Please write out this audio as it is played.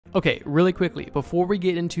Okay, really quickly, before we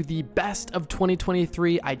get into the best of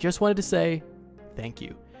 2023, I just wanted to say thank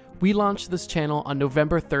you. We launched this channel on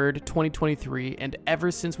November 3rd, 2023, and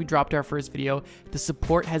ever since we dropped our first video, the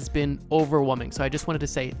support has been overwhelming. So I just wanted to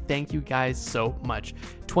say thank you guys so much.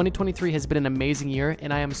 2023 has been an amazing year,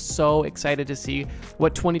 and I am so excited to see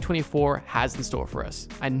what 2024 has in store for us.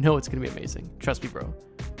 I know it's gonna be amazing. Trust me, bro.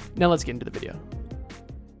 Now let's get into the video.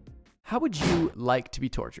 How would you like to be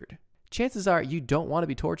tortured? Chances are you don't want to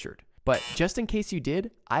be tortured. But just in case you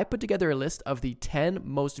did, I put together a list of the 10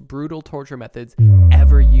 most brutal torture methods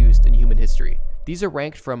ever used in human history. These are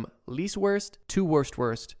ranked from least worst to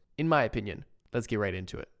worst, in my opinion. Let's get right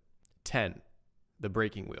into it. 10. The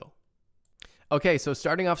breaking wheel. Okay, so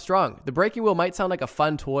starting off strong. The breaking wheel might sound like a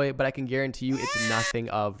fun toy, but I can guarantee you it's nothing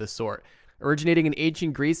of the sort. Originating in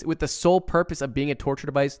ancient Greece with the sole purpose of being a torture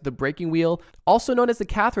device, the breaking wheel, also known as the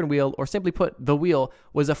Catherine wheel, or simply put, the wheel,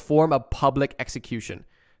 was a form of public execution.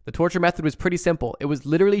 The torture method was pretty simple. It was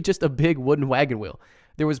literally just a big wooden wagon wheel.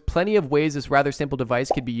 There was plenty of ways this rather simple device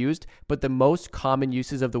could be used, but the most common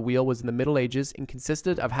uses of the wheel was in the Middle Ages and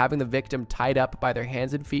consisted of having the victim tied up by their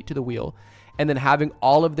hands and feet to the wheel, and then having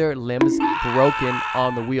all of their limbs broken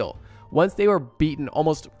on the wheel. Once they were beaten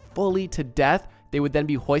almost fully to death, they would then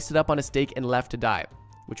be hoisted up on a stake and left to die,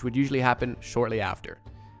 which would usually happen shortly after.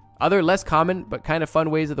 Other less common but kind of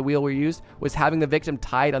fun ways that the wheel were used was having the victim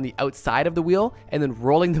tied on the outside of the wheel and then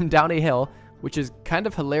rolling them down a hill, which is kind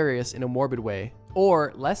of hilarious in a morbid way.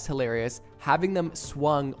 Or, less hilarious, having them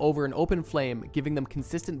swung over an open flame, giving them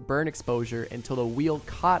consistent burn exposure until the wheel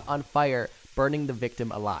caught on fire, burning the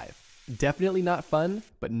victim alive. Definitely not fun,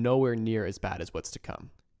 but nowhere near as bad as what's to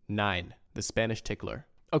come. 9. The Spanish tickler.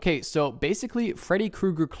 Okay, so basically Freddy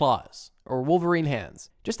Krueger claws or Wolverine hands.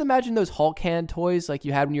 Just imagine those Hulk hand toys like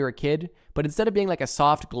you had when you were a kid, but instead of being like a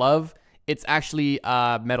soft glove, it's actually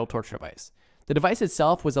a metal torture device. The device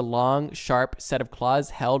itself was a long, sharp set of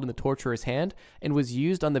claws held in the torturer's hand and was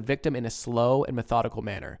used on the victim in a slow and methodical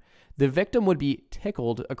manner. The victim would be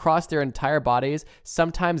tickled across their entire bodies,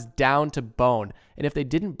 sometimes down to bone, and if they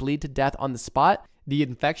didn't bleed to death on the spot, the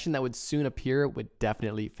infection that would soon appear would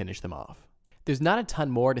definitely finish them off. There's not a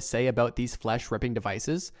ton more to say about these flesh-ripping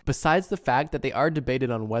devices, besides the fact that they are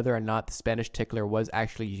debated on whether or not the Spanish tickler was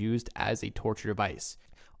actually used as a torture device.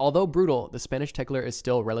 Although brutal, the Spanish tickler is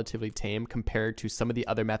still relatively tame compared to some of the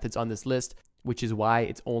other methods on this list, which is why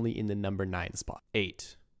it's only in the number 9 spot.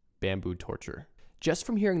 8. Bamboo torture. Just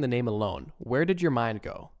from hearing the name alone, where did your mind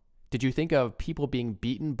go? Did you think of people being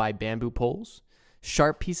beaten by bamboo poles?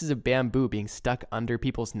 Sharp pieces of bamboo being stuck under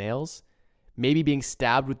people's nails? Maybe being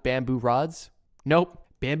stabbed with bamboo rods? Nope.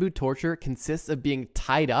 Bamboo torture consists of being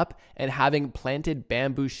tied up and having planted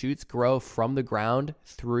bamboo shoots grow from the ground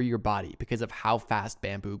through your body because of how fast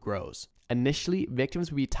bamboo grows. Initially, victims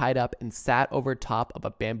would be tied up and sat over top of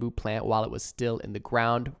a bamboo plant while it was still in the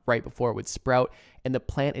ground right before it would sprout, and the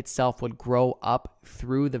plant itself would grow up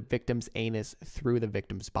through the victim's anus, through the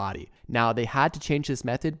victim's body. Now, they had to change this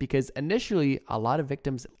method because initially, a lot of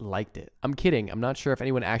victims liked it. I'm kidding. I'm not sure if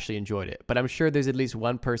anyone actually enjoyed it, but I'm sure there's at least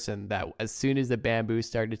one person that as soon as the bamboo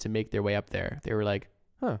started to make their way up there, they were like,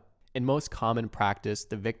 huh. In most common practice,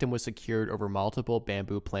 the victim was secured over multiple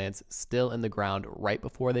bamboo plants still in the ground right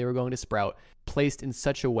before they were going to sprout, placed in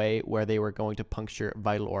such a way where they were going to puncture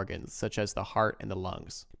vital organs, such as the heart and the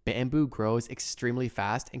lungs. Bamboo grows extremely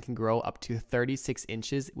fast and can grow up to 36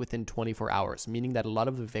 inches within 24 hours, meaning that a lot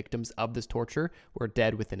of the victims of this torture were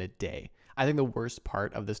dead within a day. I think the worst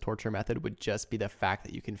part of this torture method would just be the fact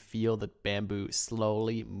that you can feel the bamboo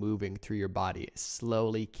slowly moving through your body,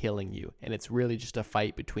 slowly killing you. And it's really just a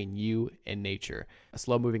fight between you and nature, a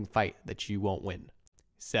slow moving fight that you won't win.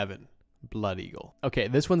 7. Blood eagle. Okay,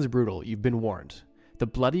 this one's brutal. You've been warned. The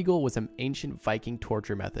blood eagle was an ancient Viking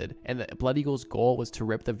torture method, and the blood eagle's goal was to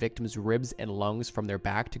rip the victim's ribs and lungs from their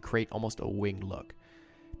back to create almost a winged look.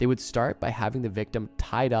 They would start by having the victim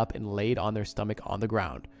tied up and laid on their stomach on the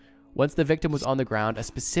ground. Once the victim was on the ground, a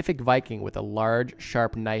specific Viking with a large,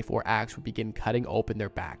 sharp knife or axe would begin cutting open their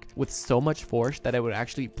back with so much force that it would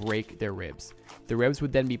actually break their ribs. The ribs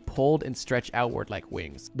would then be pulled and stretched outward like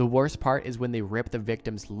wings. The worst part is when they rip the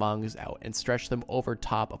victim's lungs out and stretch them over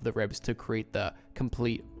top of the ribs to create the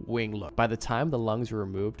complete wing look. By the time the lungs were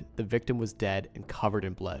removed, the victim was dead and covered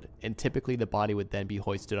in blood, and typically the body would then be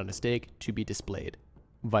hoisted on a stake to be displayed.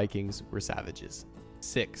 Vikings were savages.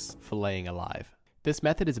 6. Filleting alive. This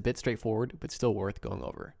method is a bit straightforward, but still worth going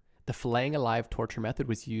over. The filleting alive torture method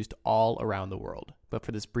was used all around the world, but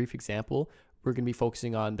for this brief example, we're going to be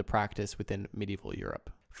focusing on the practice within medieval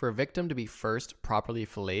Europe. For a victim to be first properly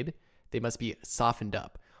filleted, they must be softened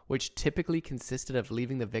up, which typically consisted of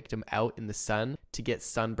leaving the victim out in the sun to get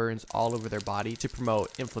sunburns all over their body to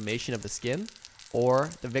promote inflammation of the skin, or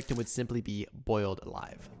the victim would simply be boiled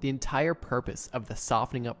alive. The entire purpose of the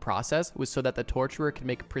softening up process was so that the torturer could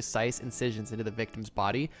make precise incisions into the victim's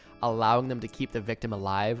body, allowing them to keep the victim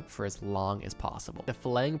alive for as long as possible. The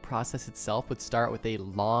filleting process itself would start with a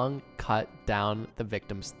long cut down the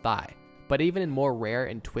victim's thigh. But even in more rare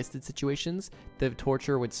and twisted situations, the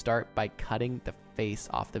torturer would start by cutting the face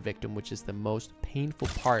off the victim, which is the most painful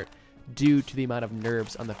part due to the amount of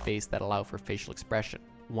nerves on the face that allow for facial expression.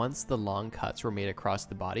 Once the long cuts were made across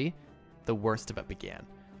the body, the worst of it began.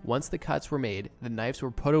 Once the cuts were made, the knives were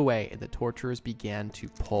put away and the torturers began to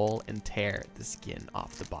pull and tear the skin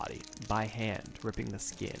off the body by hand, ripping the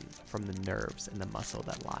skin from the nerves and the muscle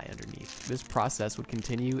that lie underneath. This process would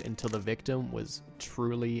continue until the victim was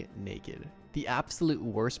truly naked. The absolute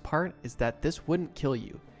worst part is that this wouldn't kill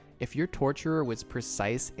you. If your torturer was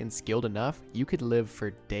precise and skilled enough, you could live for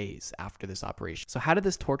days after this operation. So how did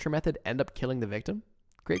this torture method end up killing the victim?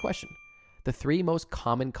 Great question. The three most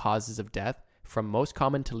common causes of death, from most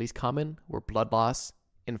common to least common, were blood loss,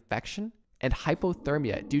 infection, and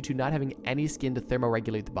hypothermia due to not having any skin to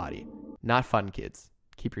thermoregulate the body. Not fun, kids.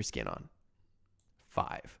 Keep your skin on.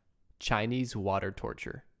 5. Chinese water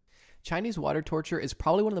torture. Chinese water torture is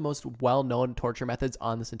probably one of the most well-known torture methods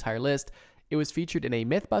on this entire list. It was featured in a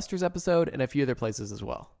Mythbusters episode and a few other places as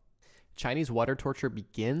well. Chinese water torture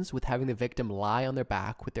begins with having the victim lie on their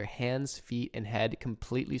back with their hands, feet, and head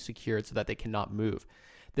completely secured so that they cannot move.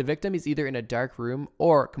 The victim is either in a dark room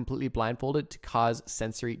or completely blindfolded to cause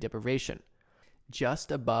sensory deprivation.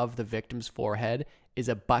 Just above the victim's forehead is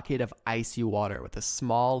a bucket of icy water with a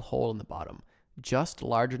small hole in the bottom, just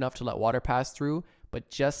large enough to let water pass through, but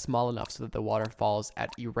just small enough so that the water falls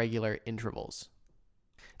at irregular intervals.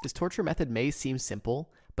 This torture method may seem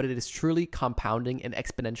simple, but it is truly compounding and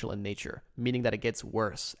exponential in nature, meaning that it gets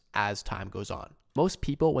worse as time goes on. Most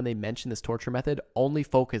people, when they mention this torture method, only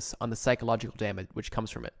focus on the psychological damage which comes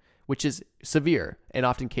from it, which is severe and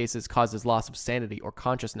often cases causes loss of sanity or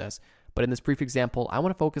consciousness. But in this brief example, I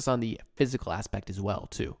want to focus on the physical aspect as well,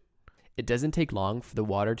 too. It doesn't take long for the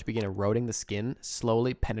water to begin eroding the skin,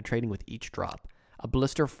 slowly penetrating with each drop. A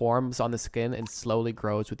blister forms on the skin and slowly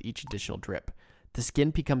grows with each additional drip. The skin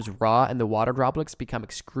becomes raw and the water droplets become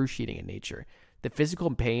excruciating in nature. The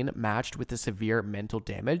physical pain matched with the severe mental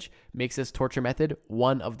damage makes this torture method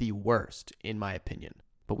one of the worst, in my opinion.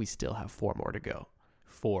 But we still have 4 more to go.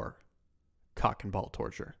 4. Cock and ball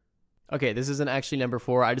torture. Okay, this isn't actually number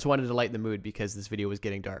 4. I just wanted to lighten the mood because this video was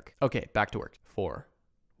getting dark. Okay, back to work. 4.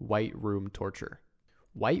 White room torture.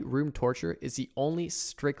 White room torture is the only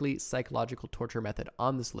strictly psychological torture method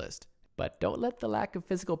on this list. But don't let the lack of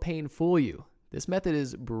physical pain fool you. This method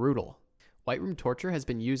is brutal. White room torture has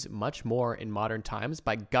been used much more in modern times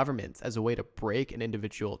by governments as a way to break an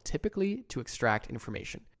individual, typically to extract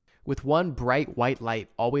information. With one bright white light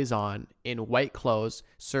always on, in white clothes,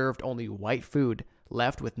 served only white food,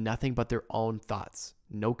 left with nothing but their own thoughts.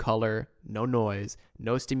 No color, no noise,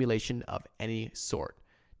 no stimulation of any sort.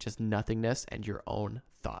 Just nothingness and your own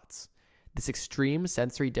thoughts. This extreme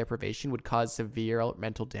sensory deprivation would cause severe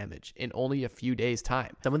mental damage in only a few days'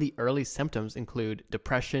 time. Some of the early symptoms include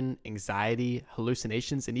depression, anxiety,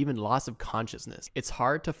 hallucinations, and even loss of consciousness. It's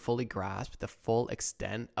hard to fully grasp the full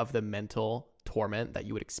extent of the mental torment that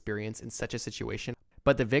you would experience in such a situation.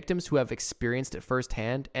 But the victims who have experienced it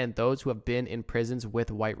firsthand and those who have been in prisons with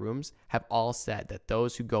white rooms have all said that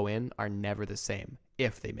those who go in are never the same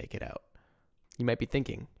if they make it out. You might be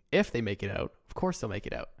thinking, if they make it out, of course they'll make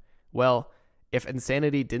it out. Well, if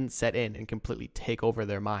insanity didn't set in and completely take over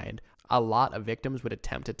their mind, a lot of victims would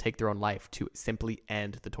attempt to take their own life to simply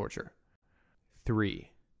end the torture. 3.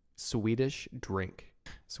 Swedish drink.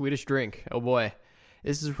 Swedish drink, oh boy.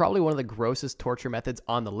 This is probably one of the grossest torture methods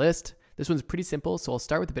on the list. This one's pretty simple, so I'll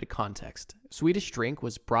start with a bit of context. Swedish drink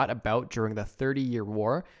was brought about during the 30-year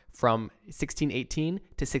War from 1618 to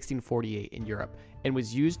 1648 in Europe and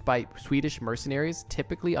was used by Swedish mercenaries,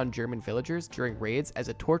 typically on German villagers, during raids as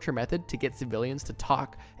a torture method to get civilians to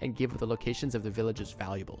talk and give the locations of the village's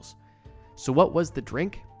valuables. So what was the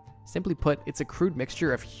drink? Simply put, it's a crude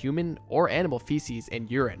mixture of human or animal feces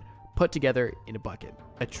and urine put together in a bucket.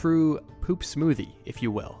 A true poop smoothie, if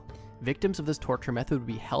you will. Victims of this torture method would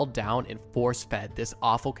be held down and force-fed this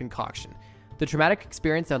awful concoction. The traumatic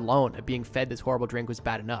experience alone of being fed this horrible drink was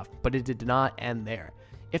bad enough, but it did not end there.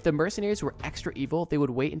 If the mercenaries were extra evil, they would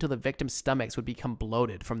wait until the victim's stomachs would become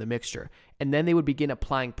bloated from the mixture, and then they would begin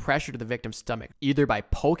applying pressure to the victim's stomach, either by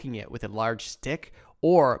poking it with a large stick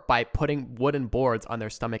or by putting wooden boards on their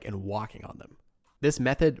stomach and walking on them. This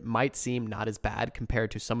method might seem not as bad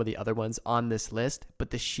compared to some of the other ones on this list,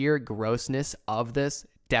 but the sheer grossness of this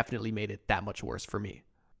definitely made it that much worse for me.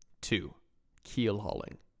 2. Keel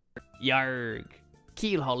hauling. Yarg.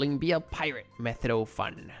 Keel hauling be a pirate method of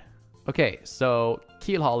fun. Okay, so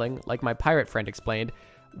keel hauling, like my pirate friend explained,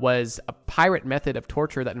 was a pirate method of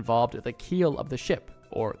torture that involved the keel of the ship,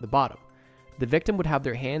 or the bottom. The victim would have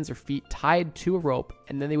their hands or feet tied to a rope,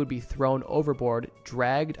 and then they would be thrown overboard,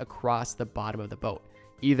 dragged across the bottom of the boat,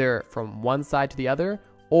 either from one side to the other,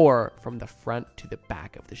 or from the front to the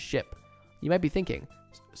back of the ship. You might be thinking,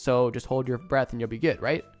 so just hold your breath and you'll be good,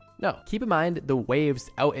 right? No. Keep in mind, the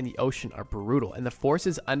waves out in the ocean are brutal, and the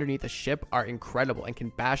forces underneath the ship are incredible and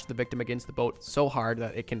can bash the victim against the boat so hard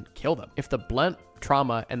that it can kill them. If the blunt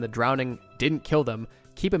trauma and the drowning didn't kill them,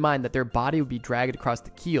 keep in mind that their body would be dragged across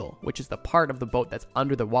the keel, which is the part of the boat that's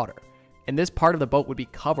under the water. And this part of the boat would be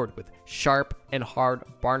covered with sharp and hard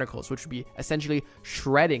barnacles, which would be essentially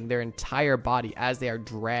shredding their entire body as they are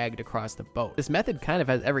dragged across the boat. This method kind of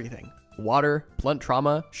has everything. Water, blunt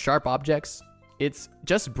trauma, sharp objects. It's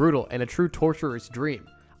just brutal and a true torturer's dream.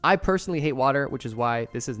 I personally hate water, which is why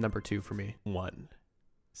this is number 2 for me. 1.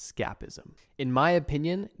 Scapism. In my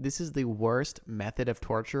opinion, this is the worst method of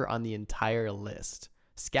torture on the entire list.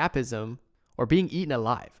 Scapism, or being eaten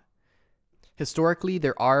alive. Historically,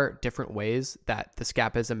 there are different ways that the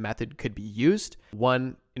scapism method could be used.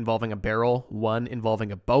 One involving a barrel, one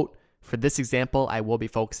involving a boat. For this example, I will be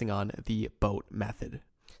focusing on the boat method.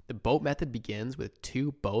 The boat method begins with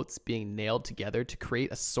 2 boats being nailed together to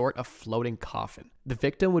create a sort of floating coffin. The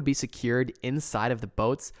victim would be secured inside of the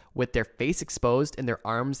boats with their face exposed and their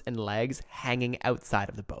arms and legs hanging outside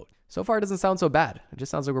of the boat. So far, it doesn't sound so bad. It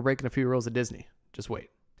just sounds like we're breaking a few rules at Disney. Just wait.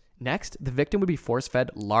 Next, the victim would be force-fed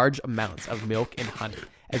large amounts of milk and honey,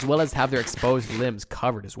 as well as have their exposed limbs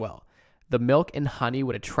covered as well. The milk and honey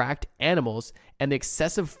would attract animals, and the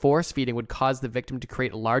excessive force feeding would cause the victim to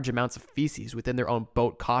create large amounts of feces within their own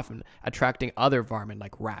boat coffin, attracting other varmin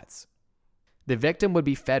like rats. The victim would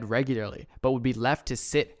be fed regularly, but would be left to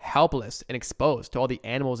sit helpless and exposed to all the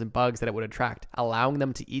animals and bugs that it would attract, allowing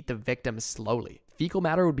them to eat the victim slowly. Fecal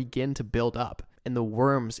matter would begin to build up, and the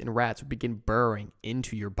worms and rats would begin burrowing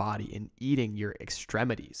into your body and eating your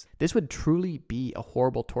extremities. This would truly be a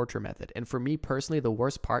horrible torture method, and for me personally, the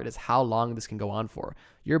worst part is how long this can go on for.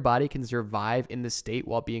 Your body can survive in this state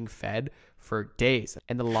while being fed for days,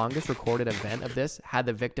 and the longest recorded event of this had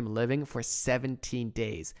the victim living for 17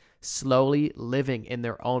 days, slowly living in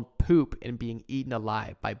their own poop and being eaten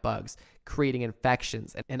alive by bugs, creating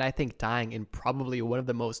infections, and I think dying in probably one of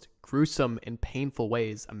the most gruesome and painful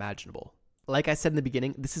ways imaginable. Like I said in the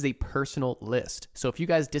beginning, this is a personal list. So if you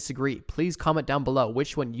guys disagree, please comment down below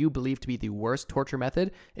which one you believe to be the worst torture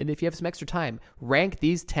method. And if you have some extra time, rank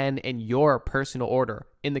these 10 in your personal order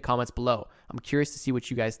in the comments below. I'm curious to see what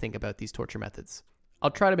you guys think about these torture methods.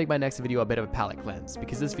 I'll try to make my next video a bit of a palate cleanse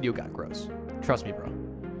because this video got gross. Trust me, bro.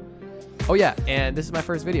 Oh yeah, and this is my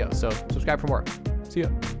first video, so subscribe for more. See ya.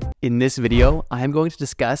 In this video, I am going to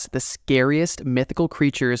discuss the scariest mythical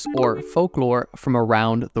creatures or folklore from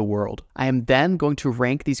around the world. I am then going to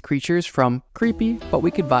rank these creatures from creepy, but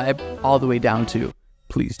we could vibe, all the way down to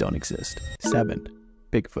please don't exist. 7.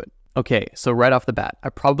 Bigfoot. Okay, so right off the bat, I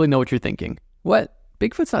probably know what you're thinking. What?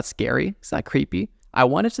 Bigfoot's not scary. It's not creepy. I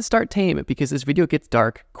wanted to start tame because this video gets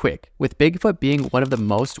dark quick. With Bigfoot being one of the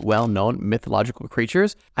most well-known mythological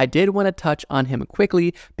creatures, I did want to touch on him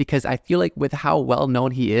quickly because I feel like with how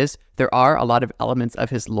well-known he is, there are a lot of elements of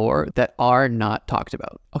his lore that are not talked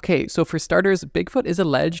about. Okay, so for starters, Bigfoot is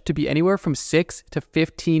alleged to be anywhere from 6 to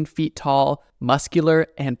 15 feet tall, muscular,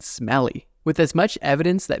 and smelly. With as much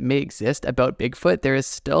evidence that may exist about Bigfoot, there is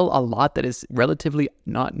still a lot that is relatively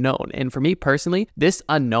not known. And for me personally, this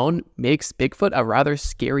unknown makes Bigfoot a rather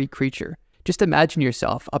scary creature. Just imagine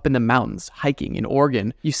yourself up in the mountains, hiking in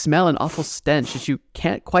Oregon. You smell an awful stench that you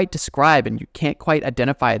can't quite describe and you can't quite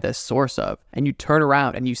identify the source of. And you turn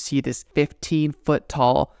around and you see this 15-foot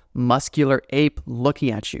tall, muscular ape looking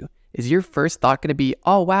at you. Is your first thought going to be,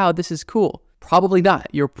 oh wow, this is cool? Probably not.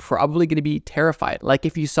 You're probably going to be terrified, like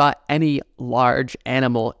if you saw any large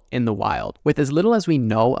animal in the wild. With as little as we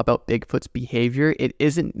know about Bigfoot's behavior, it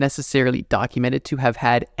isn't necessarily documented to have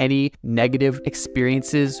had any negative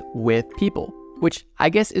experiences with people, which I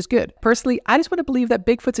guess is good. Personally, I just want to believe that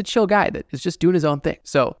Bigfoot's a chill guy that is just doing his own thing.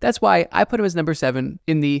 So that's why I put him as number 7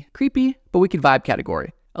 in the creepy, but we can vibe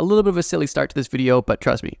category. A little bit of a silly start to this video, but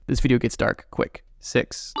trust me, this video gets dark quick.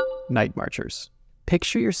 6. Night Marchers.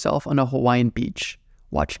 Picture yourself on a Hawaiian beach,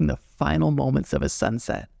 watching the final moments of a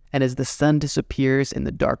sunset. And as the sun disappears and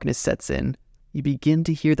the darkness sets in, you begin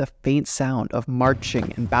to hear the faint sound of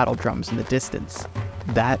marching and battle drums in the distance.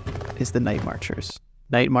 That is the Night Marchers.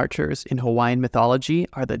 Night Marchers in Hawaiian mythology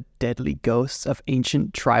are the deadly ghosts of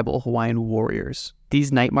ancient tribal Hawaiian warriors.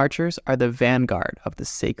 These Night Marchers are the vanguard of the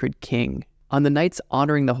sacred king. On the nights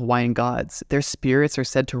honoring the Hawaiian gods, their spirits are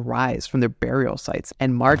said to rise from their burial sites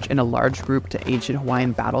and march in a large group to ancient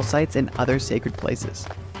Hawaiian battle sites and other sacred places.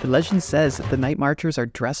 The legend says that the Night Marchers are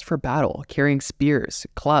dressed for battle, carrying spears,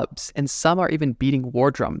 clubs, and some are even beating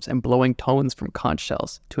war drums and blowing tones from conch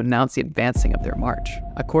shells to announce the advancing of their march.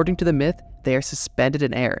 According to the myth, they are suspended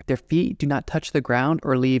in air. Their feet do not touch the ground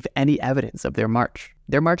or leave any evidence of their march.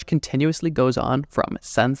 Their march continuously goes on from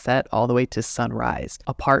sunset all the way to sunrise.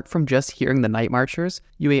 Apart from just hearing the Night Marchers,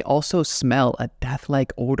 you may also smell a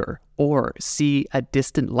death-like odor or see a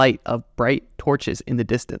distant light of bright torches in the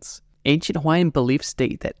distance. Ancient Hawaiian beliefs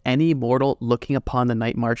state that any mortal looking upon the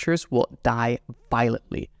Night Marchers will die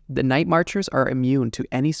violently. The Night Marchers are immune to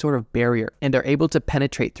any sort of barrier and are able to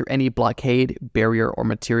penetrate through any blockade, barrier, or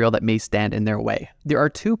material that may stand in their way. There are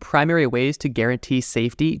two primary ways to guarantee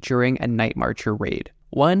safety during a Night Marcher raid.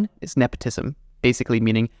 One is nepotism, basically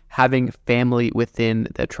meaning having family within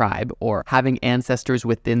the tribe or having ancestors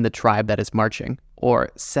within the tribe that is marching. Or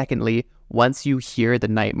secondly, once you hear the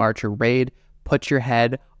Night Marcher raid, put your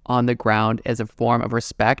head on the ground as a form of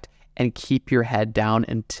respect and keep your head down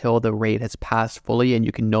until the raid has passed fully and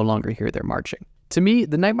you can no longer hear their marching. To me,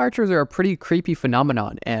 the Night Marchers are a pretty creepy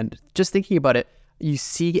phenomenon, and just thinking about it, you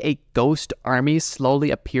see a ghost army slowly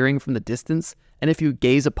appearing from the distance, and if you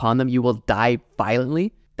gaze upon them, you will die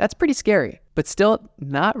violently. That's pretty scary, but still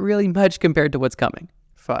not really much compared to what's coming.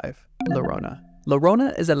 5. La Llorona. La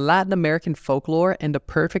Llorona is a Latin American folklore and a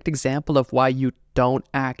perfect example of why you don't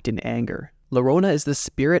act in anger. La Llorona is the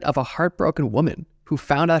spirit of a heartbroken woman who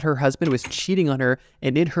found out her husband was cheating on her,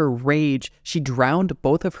 and in her rage, she drowned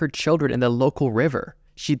both of her children in the local river.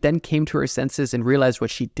 She then came to her senses and realized what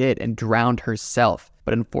she did and drowned herself.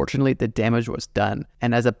 But unfortunately, the damage was done,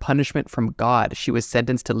 and as a punishment from God, she was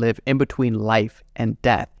sentenced to live in between life and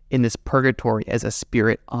death in this purgatory as a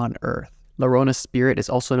spirit on earth. La Llorona's spirit is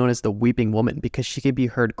also known as the Weeping Woman because she can be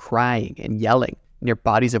heard crying and yelling near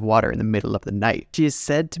bodies of water in the middle of the night. She is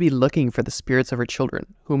said to be looking for the spirits of her children,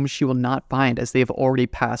 whom she will not find as they have already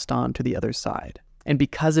passed on to the other side. And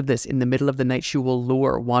because of this, in the middle of the night, she will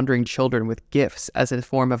lure wandering children with gifts as a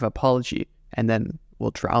form of apology, and then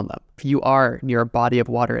will drown them. If you are near a body of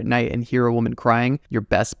water at night and hear a woman crying, your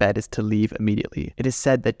best bet is to leave immediately. It is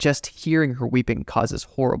said that just hearing her weeping causes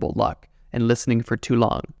horrible luck, and listening for too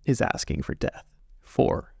long is asking for death.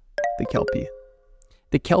 4. The Kelpie.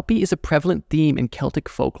 The Kelpie is a prevalent theme in Celtic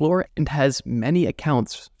folklore and has many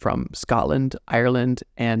accounts from Scotland, Ireland,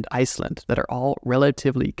 and Iceland that are all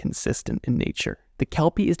relatively consistent in nature. The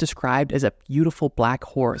Kelpie is described as a beautiful black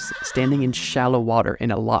horse standing in shallow water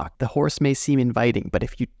in a loch. The horse may seem inviting, but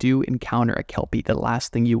if you do encounter a Kelpie, the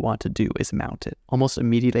last thing you want to do is mount it. Almost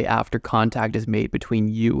immediately after contact is made between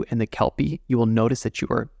you and the Kelpie, you will notice that you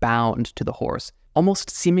are bound to the horse, almost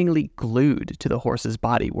seemingly glued to the horse's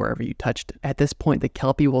body wherever you touched it. At this point, the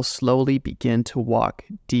Kelpie will slowly begin to walk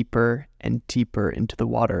deeper and deeper into the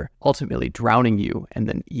water, ultimately drowning you and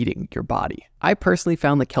then eating your body. I personally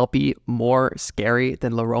found the Kelpie more scary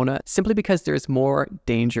than La Llorona simply because there's more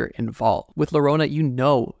danger involved. With La Llorona, you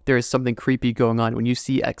know there is something creepy going on when you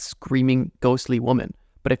see a screaming, ghostly woman.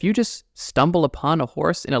 But if you just stumble upon a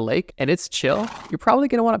horse in a lake and it's chill, you're probably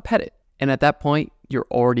going to want to pet it. And at that point, you're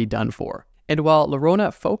already done for. And while La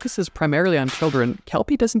Llorona focuses primarily on children,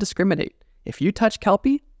 Kelpie doesn't discriminate. If you touch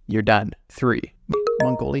Kelpie, you're done. 3.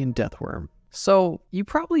 Mongolian deathworm. So you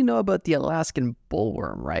probably know about the Alaskan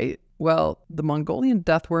bullworm, right? Well, the Mongolian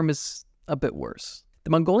deathworm is a bit worse. The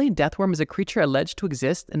Mongolian deathworm is a creature alleged to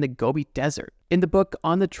exist in the Gobi Desert. In the book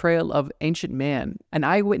On the Trail of Ancient Man, an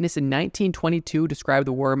eyewitness in 1922 described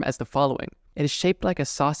the worm as the following. It is shaped like a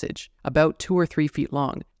sausage, about 2 or 3 feet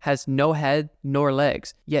long, has no head nor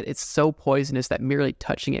legs, yet it's so poisonous that merely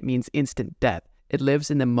touching it means instant death. It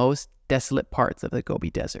lives in the most desolate parts of the Gobi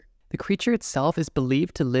Desert. The creature itself is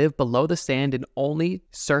believed to live below the sand and only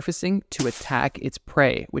surfacing to attack its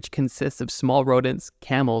prey, which consists of small rodents,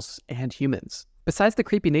 camels, and humans. Besides the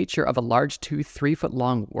creepy nature of a large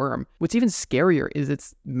 2-3-foot-long worm, what's even scarier is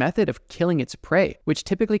its method of killing its prey, which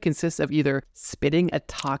typically consists of either spitting a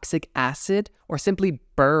toxic acid or simply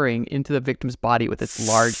burrowing into the victim's body with its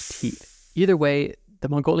large teeth. Either way, the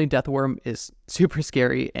Mongolian deathworm is super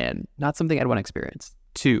scary and not something I'd want to experience.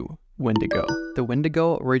 2. Wendigo. The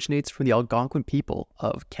Wendigo originates from the Algonquin people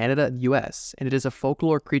of Canada and US, and it is a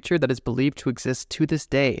folklore creature that is believed to exist to this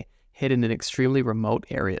day, hidden in extremely remote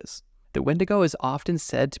areas. The Wendigo is often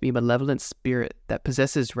said to be a malevolent spirit that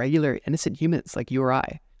possesses regular innocent humans like you or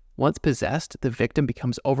I. Once possessed, the victim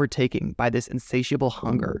becomes overtaken by this insatiable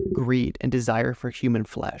hunger, greed, and desire for human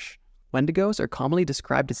flesh. Wendigos are commonly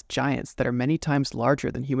described as giants that are many times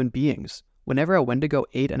larger than human beings. Whenever a Wendigo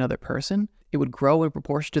ate another person, it would grow in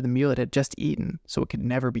proportion to the meal it had just eaten, so it could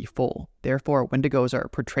never be full. Therefore, Wendigos are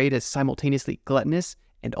portrayed as simultaneously gluttonous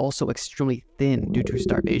and also extremely thin due to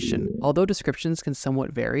starvation. Although descriptions can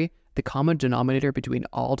somewhat vary, the common denominator between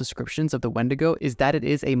all descriptions of the Wendigo is that it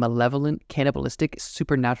is a malevolent, cannibalistic,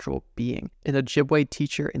 supernatural being. An Ojibwe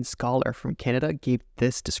teacher and scholar from Canada gave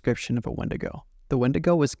this description of a Wendigo. The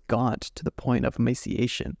Wendigo was gaunt to the point of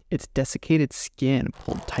emaciation, its desiccated skin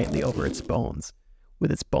pulled tightly over its bones.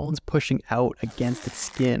 With its bones pushing out against its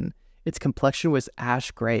skin, its complexion was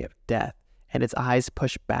ash gray of death, and its eyes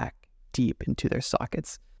pushed back deep into their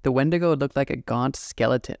sockets. The Wendigo looked like a gaunt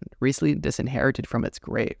skeleton, recently disinherited from its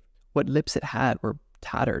grave. What lips it had were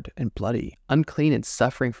tattered and bloody, unclean and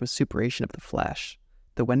suffering from suppuration of the flesh.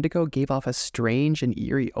 The Wendigo gave off a strange and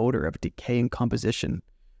eerie odor of decay and composition,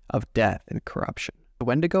 of death and corruption. The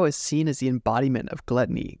Wendigo is seen as the embodiment of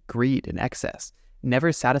gluttony, greed, and excess.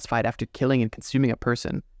 Never satisfied after killing and consuming a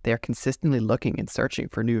person, they are consistently looking and searching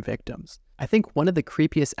for new victims. I think one of the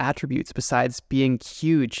creepiest attributes besides being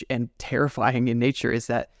huge and terrifying in nature is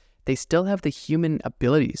that they still have the human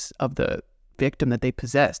abilities of the victim that they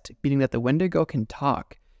possessed, meaning that the Wendigo can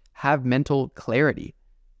talk, have mental clarity.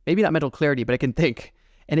 Maybe not mental clarity, but it can think,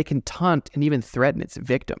 and it can taunt and even threaten its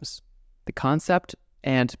victims. The concept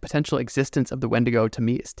and potential existence of the Wendigo to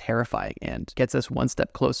me is terrifying and gets us one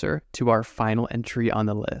step closer to our final entry on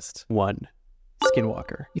the list. 1.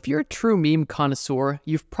 Skinwalker. If you're a true meme connoisseur,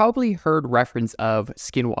 you've probably heard reference of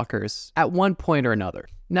skinwalkers at one point or another.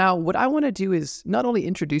 Now, what I want to do is not only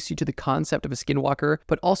introduce you to the concept of a skinwalker,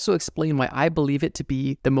 but also explain why I believe it to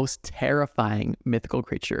be the most terrifying mythical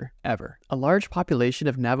creature ever. A large population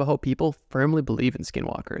of Navajo people firmly believe in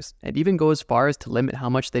skinwalkers, and even go as far as to limit how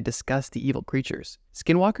much they discuss the evil creatures.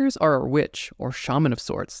 Skinwalkers are a witch or shaman of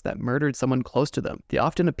sorts that murdered someone close to them. They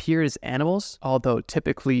often appear as animals, although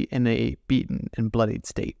typically in a beaten and bloodied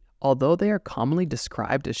state. Although they are commonly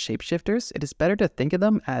described as shapeshifters, it is better to think of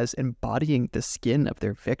them as embodying the skin of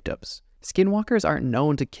their victims. Skinwalkers aren't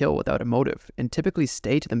known to kill without a motive and typically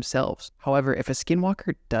stay to themselves. However, if a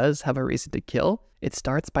skinwalker does have a reason to kill, it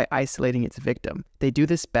starts by isolating its victim. They do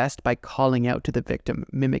this best by calling out to the victim,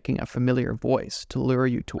 mimicking a familiar voice to lure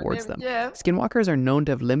you towards them. Skinwalkers are known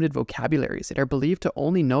to have limited vocabularies and are believed to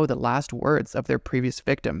only know the last words of their previous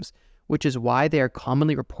victims, which is why they are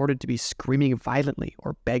commonly reported to be screaming violently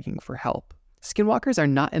or begging for help. Skinwalkers are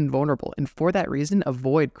not invulnerable, and for that reason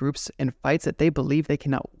avoid groups and fights that they believe they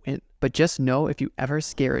cannot win. But just know, if you ever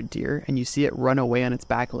scare a deer and you see it run away on its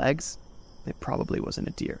back legs, it probably wasn't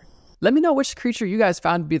a deer. Let me know which creature you guys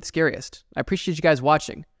found to be the scariest. I appreciate you guys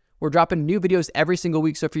watching. We're dropping new videos every single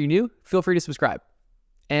week, so if you're new, feel free to subscribe.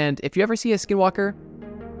 And if you ever see a skinwalker,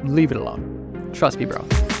 leave it alone. Trust me, bro.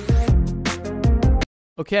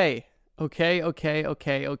 Okay,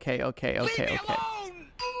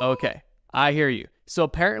 I hear you. So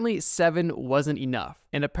apparently 7 wasn't enough,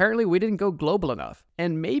 and apparently we didn't go global enough,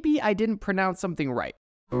 and maybe I didn't pronounce something right.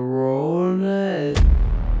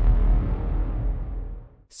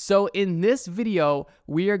 So in this video,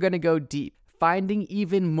 we are gonna go deep, finding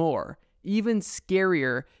even more, even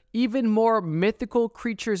scarier, even more mythical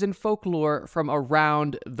creatures and folklore from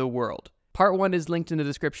around the world. Part 1 is linked in the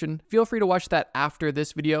description. Feel free to watch that after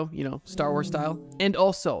this video, you know, Star Wars style. And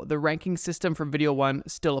also, the ranking system from video 1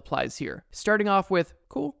 still applies here. Starting off with,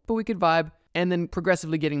 cool, but we could vibe, and then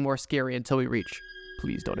progressively getting more scary until we reach,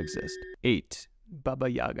 please don't exist. 8. Baba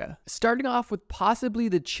Yaga. Starting off with possibly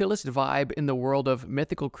the chillest vibe in the world of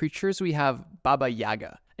mythical creatures, we have Baba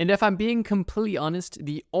Yaga. And if I'm being completely honest,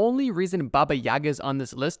 the only reason Baba Yaga is on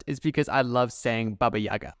this list is because I love saying Baba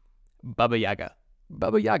Yaga. Baba Yaga.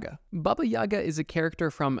 Baba Yaga. Baba Yaga is a character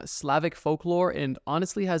from Slavic folklore and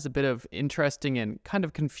honestly has a bit of interesting and kind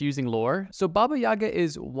of confusing lore. So Baba Yaga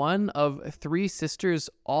is one of 3 sisters,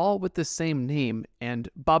 all with the same name, and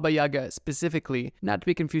Baba Yaga specifically, not to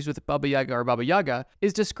be confused with Baba Yaga or Baba Yaga,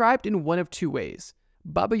 is described in one of 2 ways.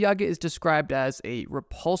 Baba Yaga is described as a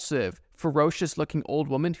repulsive, ferocious-looking old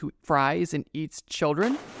woman who fries and eats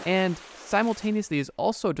children, and simultaneously is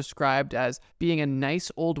also described as being a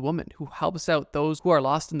nice old woman who helps out those who are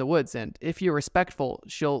lost in the woods, and if you're respectful,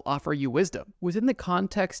 she'll offer you wisdom. Within the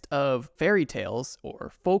context of fairy tales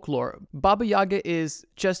or folklore, Baba Yaga is,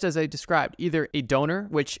 just as I described, either a donor,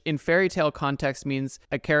 which in fairy tale context means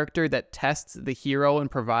a character that tests the hero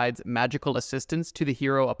and provides magical assistance to the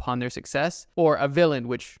hero upon their success, or a villain,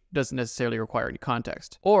 which doesn't necessarily require any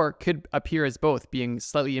context, or could appear as both, being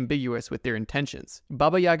slightly ambiguous with their intentions.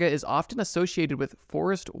 Baba Yaga is often associated with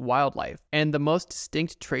forest wildlife, and the most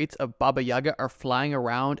distinct traits of Baba Yaga are flying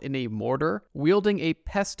around in a mortar, wielding a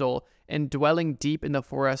pestle, and dwelling deep in the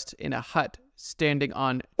forest in a hut, standing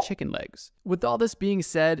on chicken legs. With all this being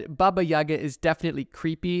said, Baba Yaga is definitely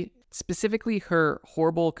creepy, specifically her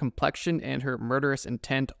horrible complexion and her murderous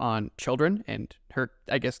intent on children and her,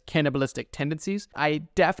 I guess, cannibalistic tendencies. I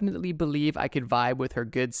definitely believe I could vibe with her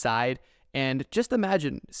good side, and just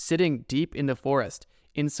imagine sitting deep in the forest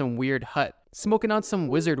in some weird hut, smoking on some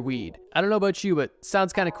wizard weed. I don't know about you, but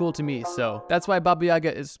sounds kind of cool to me, so that's why Baba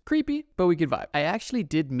Yaga is creepy, but we could vibe. I actually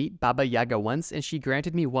did meet Baba Yaga once, and she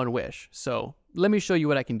granted me one wish, so let me show you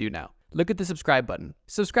what I can do now. Look at the subscribe button.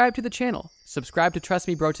 Subscribe to the channel. Subscribe to Trust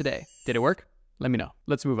Me Bro today. Did it work? Let me know.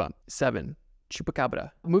 Let's move on. 7.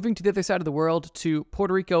 Chupacabra. Moving to the other side of the world, to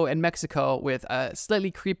Puerto Rico and Mexico, with a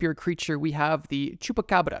slightly creepier creature, we have the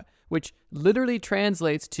Chupacabra, which literally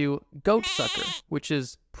translates to goat sucker, which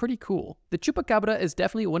is pretty cool. The Chupacabra is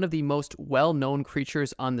definitely one of the most well-known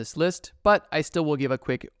creatures on this list, but I still will give a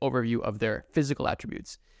quick overview of their physical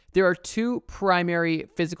attributes. There are two primary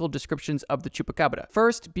physical descriptions of the Chupacabra.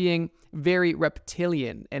 First being very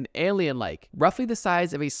reptilian and alien-like, roughly the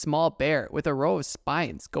size of a small bear with a row of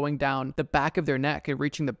spines going down the back of their neck and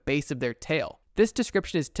reaching the base of their tail. This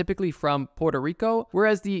description is typically from Puerto Rico,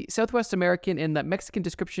 whereas the Southwest American and the Mexican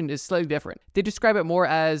description is slightly different. They describe it more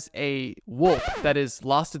as a wolf that has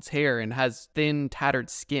lost its hair and has thin, tattered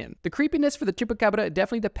skin. The creepiness for the Chupacabra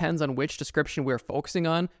definitely depends on which description we're focusing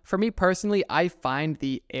on. For me personally, I find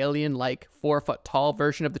the alien-like 4-foot-tall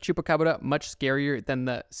version of the Chupacabra much scarier than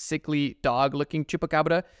the sickly dog-looking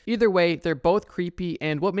Chupacabra. Either way, they're both creepy,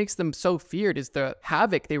 and what makes them so feared is the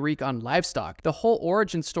havoc they wreak on livestock. The whole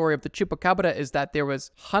origin story of the Chupacabra is that there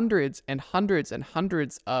was hundreds and hundreds and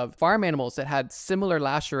hundreds of farm animals that had similar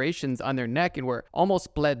lacerations on their neck and were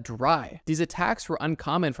almost bled dry. These attacks were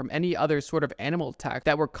uncommon from any other sort of animal attack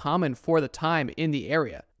that were common for the time in the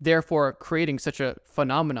area, therefore creating such a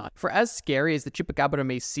phenomenon. For as scary as the Chupacabra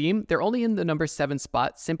may seem, they're only in the number 7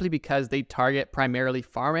 spot simply because they target primarily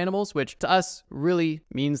farm animals, which to us really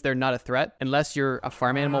means they're not a threat. Unless you're a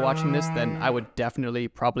farm animal watching this, then I would definitely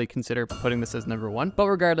probably consider putting this as number 1. But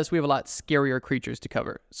regardless, we have a lot scarier creatures to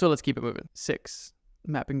cover, so let's keep it moving. 6.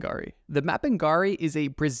 Mapingari. The Mapingari is a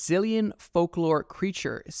Brazilian folklore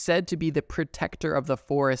creature said to be the protector of the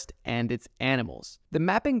forest and its animals. The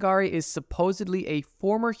Mapingari is supposedly a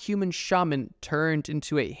former human shaman turned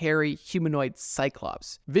into a hairy humanoid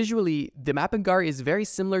cyclops. Visually, the Mapingari is very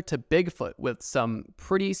similar to Bigfoot with some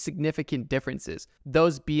pretty significant differences,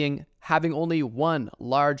 those being having only one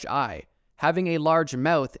large eye, having a large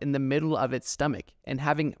mouth in the middle of its stomach, and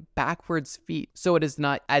having backwards feet so it is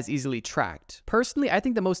not as easily tracked. Personally, I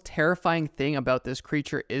think the most terrifying thing about this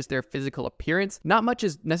creature is their physical appearance. Not much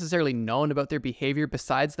is necessarily known about their behavior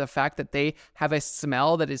besides the fact that they have a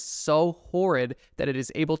smell that is so horrid that it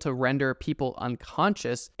is able to render people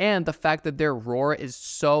unconscious, and the fact that their roar is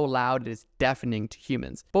so loud it is deafening to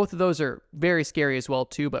humans. Both of those are very scary as well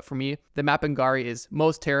too, but for me, the Mapingari is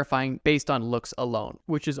most terrifying based on looks alone,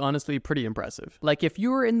 which is honestly pretty impressive. Like if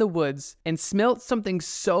you were in the woods and smelt something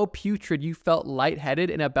so putrid you felt lightheaded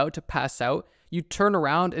and about to pass out, you turn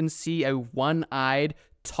around and see a one-eyed,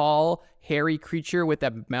 tall, hairy creature with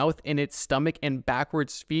a mouth in its stomach and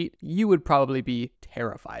backwards feet, you would probably be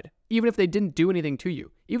terrified. Even if they didn't do anything to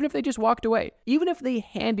you, even if they just walked away, even if they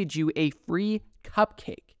handed you a free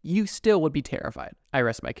cupcake, you still would be terrified. I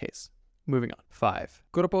rest my case. Moving on. 5.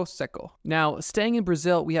 Corpo Seco. Now, staying in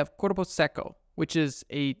Brazil, we have Corpo Seco, which is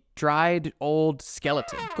a dried old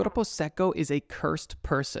skeleton. Corpo Seco is a cursed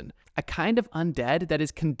person, a kind of undead that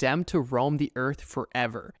is condemned to roam the earth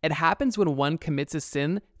forever. It happens when one commits a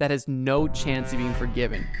sin that has no chance of being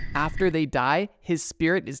forgiven. After they die, his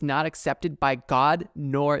spirit is not accepted by God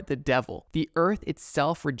nor the devil. The earth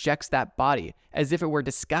itself rejects that body, as if it were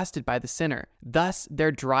disgusted by the sinner. Thus,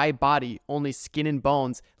 their dry body, only skin and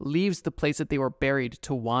bones, leaves the place that they were buried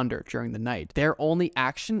to wander during the night. Their only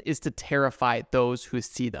action is to terrify those who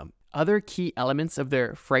see them. Other key elements of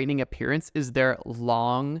their frightening appearance is their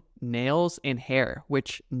long nails and hair,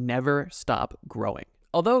 which never stop growing.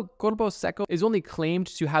 Although Corpo Seco is only claimed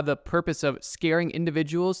to have the purpose of scaring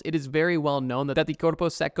individuals, it is very well known that the Corpo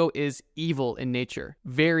Seco is evil in nature,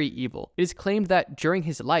 very evil. It is claimed that during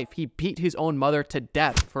his life, he beat his own mother to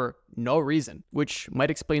death for no reason, which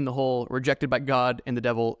might explain the whole rejected by God and the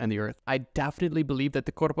devil and the earth. I definitely believe that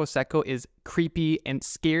the Corpo Secco is creepy and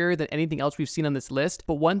scarier than anything else we've seen on this list,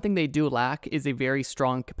 but one thing they do lack is a very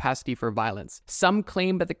strong capacity for violence. Some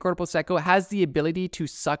claim that the Corpo Secco has the ability to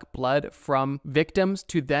suck blood from victims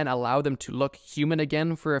to then allow them to look human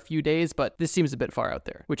again for a few days, but this seems a bit far out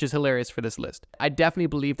there, which is hilarious for this list. I definitely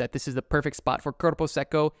believe that this is the perfect spot for Corpo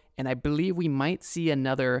Secco, and I believe we might see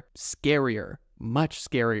another scarier, much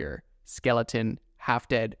scarier skeleton,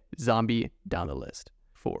 half-dead zombie down the list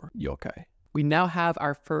for yokai. We now have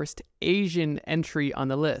our first Asian entry on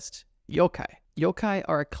the list, yokai. Yokai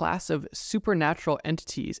are a class of supernatural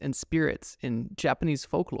entities and spirits in Japanese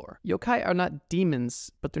folklore. Yokai are not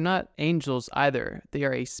demons, but they're not angels either. They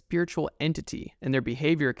are a spiritual entity, and their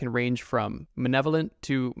behavior can range from malevolent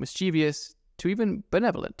to mischievous to even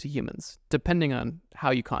benevolent to humans, depending on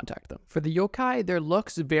how you contact them. For the yokai, their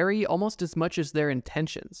looks vary almost as much as their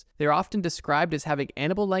intentions. They're often described as having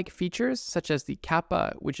animal-like features, such as the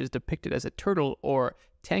kappa, which is depicted as a turtle, or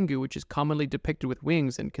tengu, which is commonly depicted with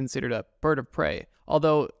wings and considered a bird of prey.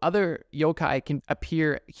 Although other yokai can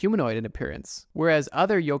appear humanoid in appearance, whereas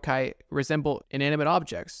other yokai resemble inanimate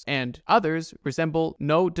objects, and others resemble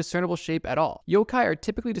no discernible shape at all. Yokai are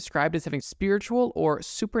typically described as having spiritual or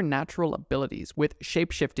supernatural abilities, with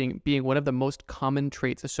shape-shifting being one of the most common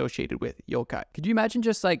traits associated with yokai. Could you imagine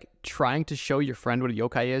just like trying to show your friend what a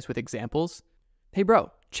yokai is with examples? Hey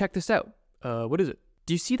bro, check this out. What is it?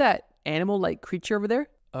 Do you see that animal-like creature over there?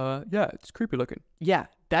 Yeah, it's creepy looking. Yeah,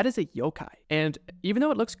 that is a yokai. And even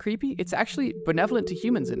though it looks creepy, it's actually benevolent to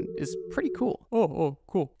humans and is pretty cool. Oh,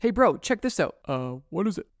 cool. Hey bro, check this out. What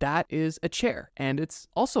is it? That is a chair, and it's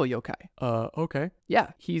also a yokai. Okay.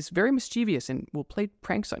 Yeah, he's very mischievous and will play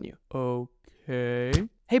pranks on you. Okay.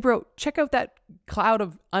 Hey bro, check out that cloud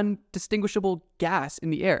of undistinguishable gas in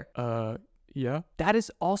the air. Yeah. That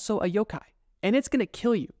is also a yokai, and it's gonna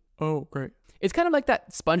kill you. Oh, great. It's kind of like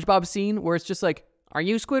that SpongeBob scene where it's just like, are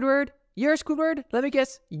you Squidward? You're Squidward? Let me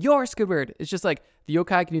guess, you're Squidward. It's just like the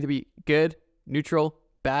yokai can either be good, neutral,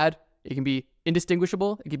 bad. It can be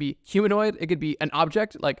indistinguishable. It could be humanoid. It could be an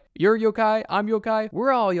object. Like, you're yokai, I'm yokai,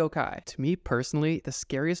 we're all yokai. To me personally, the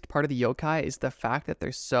scariest part of the yokai is the fact that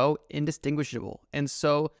they're so indistinguishable and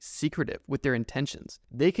so secretive with their intentions.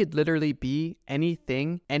 They could literally be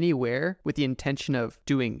anything, anywhere, with the intention of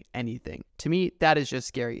doing anything. To me, that is just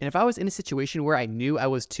scary. And if I was in a situation where I knew I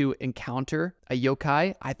was to encounter a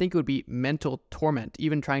yokai, I think it would be mental torment,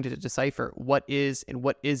 even trying to decipher what is and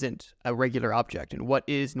what isn't a regular object, and what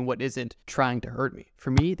is and what isn't trying to hurt me.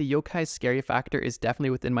 For me, the yokai's scary factor is definitely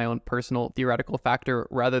within my own personal theoretical factor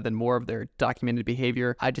rather than more of their documented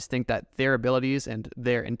behavior. I just think that their abilities and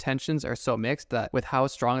their intentions are so mixed that with how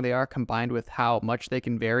strong they are combined with how much they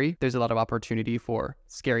can vary, there's a lot of opportunity for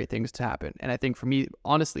scary things to happen. And I think for me,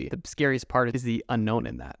 honestly, the scariest part is the unknown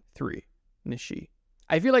in that. 3. Nishi.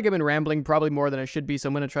 I feel like I've been rambling probably more than I should be, so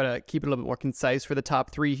I'm going to try to keep it a little bit more concise for the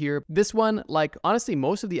top 3 here. This one, like honestly,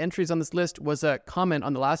 most of the entries on this list was a comment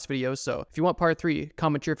on the last video, so if you want part 3,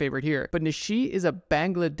 comment your favorite here. But Nishi is a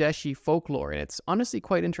Bangladeshi folklore, and it's honestly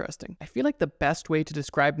quite interesting. I feel like the best way to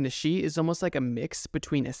describe Nishi is almost like a mix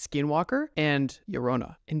between a skinwalker and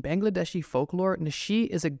Yorona. In Bangladeshi folklore, Nishi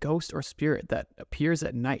is a ghost or spirit that appears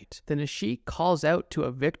at night. The Nishi calls out to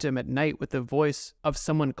a victim at night with the voice of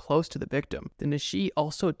someone close to the victim. The Nishi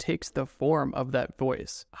also takes the form of that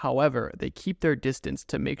voice. However, they keep their distance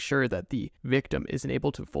to make sure that the victim isn't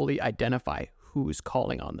able to fully identify who's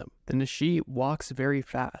calling on them. The Nishi walks very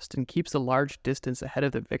fast and keeps a large distance ahead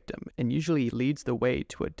of the victim, and usually leads the way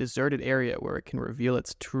to a deserted area where it can reveal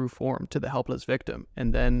its true form to the helpless victim,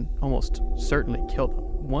 and then almost certainly kill them.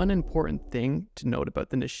 One important thing to note about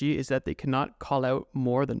the Nishi is that they cannot call out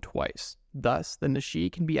more than twice. Thus, the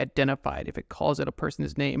Nishi can be identified if it calls out a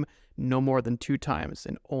person's name no more than 2 times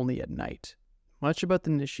and only at night. Much about the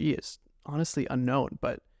Nishi is honestly unknown,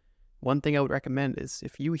 but one thing I would recommend is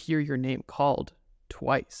if you hear your name called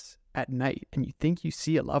twice at night and you think you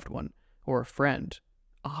see a loved one or a friend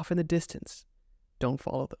off in the distance, don't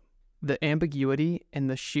follow them. The ambiguity and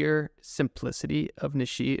the sheer simplicity of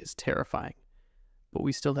Nishi is terrifying, but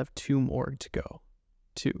we still have 2 more to go.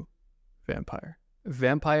 2. Vampire.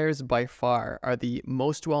 Vampires by far are the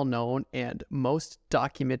most well-known and most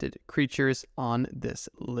documented creatures on this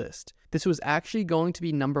list. This was actually going to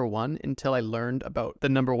be number 1 until I learned about the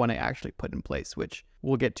number 1 I actually put in place, which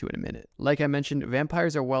we'll get to in a minute. Like I mentioned,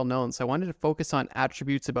 vampires are well known, so I wanted to focus on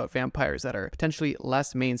attributes about vampires that are potentially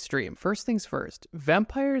less mainstream. First things first,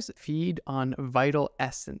 vampires feed on vital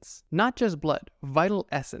essence. Not just blood, vital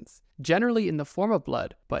essence. Generally in the form of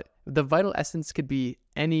blood, but the vital essence could be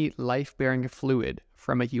any life-bearing fluid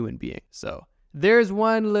from a human being. So There's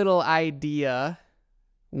one little idea.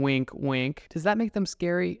 Wink, wink. Does that make them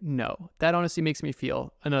scary? No. That honestly makes me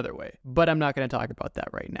feel another way. But I'm not going to talk about that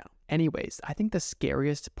right now. Anyways, I think the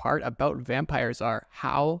scariest part about vampires are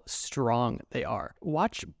how strong they are.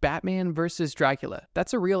 Watch Batman vs. Dracula.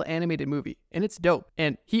 That's a real animated movie, and it's dope.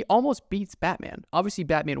 And he almost beats Batman. Obviously,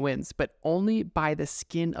 Batman wins, but only by the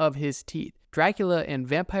skin of his teeth. Dracula and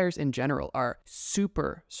vampires in general are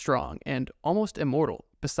super strong and almost immortal,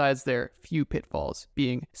 besides their few pitfalls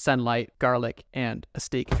being sunlight, garlic, and a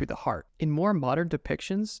stake through the heart. In more modern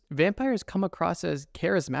depictions, vampires come across as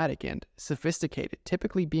charismatic and sophisticated,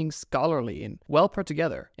 typically being scholarly and well put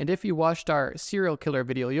together. And if you watched our serial killer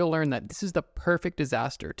video, you'll learn that this is the perfect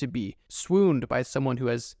disaster to be swooned by someone who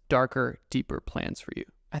has darker, deeper plans for you.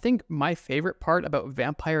 I think my favorite part about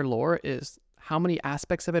vampire lore is how many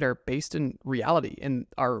aspects of it are based in reality and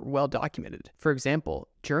are well documented. For example,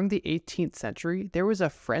 during the 18th century, there was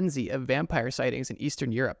a frenzy of vampire sightings in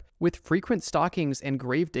Eastern Europe, with frequent stalkings and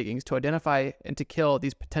grave diggings to identify and to kill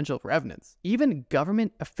these potential revenants. Even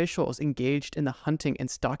government officials engaged in the hunting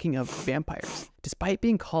and stalking of vampires. Despite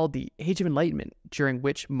being called the Age of Enlightenment, during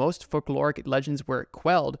which most folkloric legends were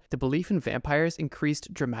quelled, the belief in vampires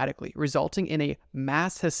increased dramatically, resulting in a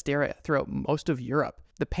mass hysteria throughout most of Europe.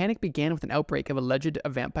 The panic began with an outbreak of alleged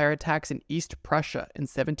vampire attacks in East Prussia in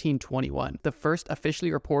 1721. The first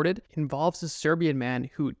officially reported involves a Serbian man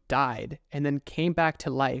who died and then came back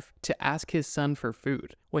to life to ask his son for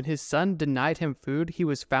food. When his son denied him food, he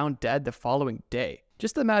was found dead the following day.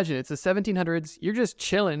 Just imagine, it's the 1700s, you're just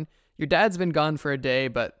chilling, your dad's been gone for a day,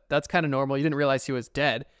 but that's kind of normal, you didn't realize he was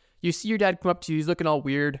dead. You see your dad come up to you, he's looking all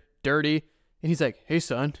weird, dirty, and he's like, "Hey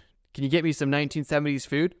son, can you get me some 1970s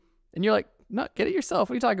food?" And you're like, "No, get it yourself.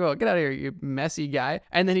 What are you talking about? Get out of here, you messy guy."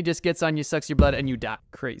 And then he just gets on you, sucks your blood, and you die.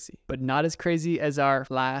 Crazy. But not as crazy as our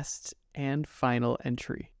last and final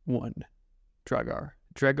entry. 1. Dragar.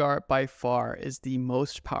 Dragar by far is the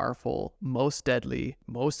most powerful, most deadly,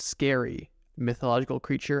 most scary mythological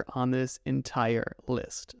creature on this entire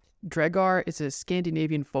list. Dragar is a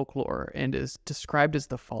Scandinavian folklore and is described as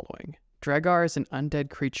the following. Dragar is an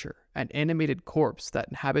undead creature, an animated corpse that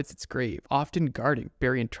inhabits its grave, often guarding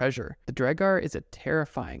buried treasure. The Dragar is a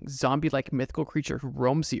terrifying, zombie-like mythical creature who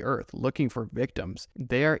roams the earth looking for victims.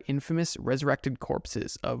 They are infamous resurrected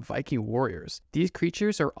corpses of Viking warriors. These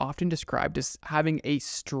creatures are often described as having a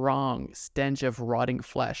strong stench of rotting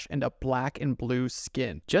flesh and a black and blue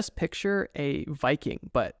skin. Just picture a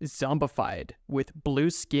Viking, but zombified, with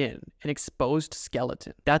blue skin and exposed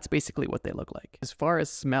skeleton. That's basically what they look like. As far as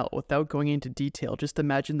smell, without going into detail, just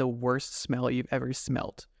imagine the worst smell you've ever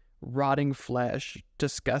smelt. Rotting flesh,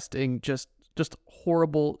 disgusting, just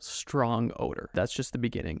horrible, strong odor. That's just the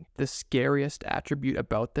beginning. The scariest attribute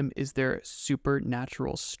about them is their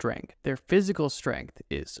supernatural strength. Their physical strength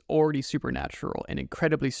is already supernatural and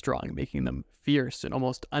incredibly strong, making them fierce and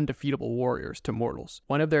almost undefeatable warriors to mortals.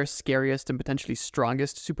 One of their scariest and potentially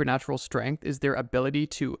strongest supernatural strength is their ability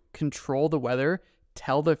to control the weather,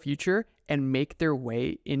 tell the future, and make their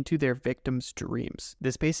way into their victims' dreams.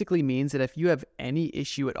 This basically means that if you have any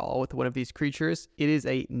issue at all with one of these creatures, it is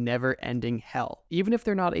a never-ending hell. Even if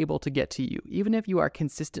they're not able to get to you, even if you are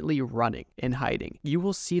consistently running and hiding, you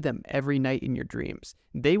will see them every night in your dreams.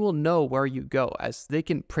 They will know where you go, as they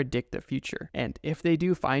can predict the future. And if they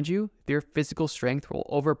do find you, their physical strength will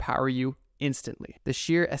overpower you instantly. The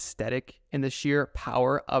sheer aesthetic and the sheer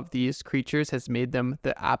power of these creatures has made them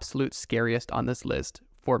the absolute scariest on this list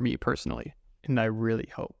for me personally, and I really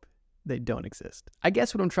hope they don't exist. I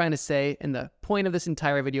guess what I'm trying to say, and the point of this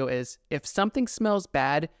entire video is, if something smells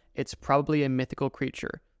bad, it's probably a mythical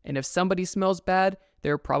creature. And if somebody smells bad,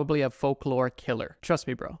 they're probably a folklore killer. Trust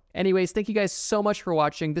me, bro. Anyways, thank you guys so much for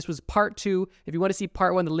watching. This was part 2. If you want to see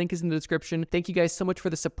part 1, the link is in the description. Thank you guys so much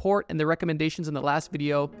for the support and the recommendations in the last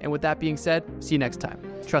video. And with that being said, see you next time.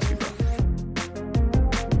 Trust me, bro.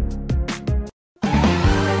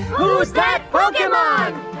 Who's that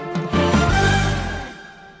Pokemon?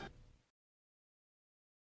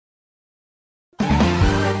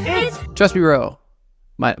 It's Trust me, bro.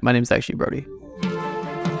 My name's actually Brody.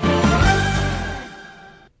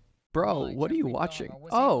 Bro, what are you watching?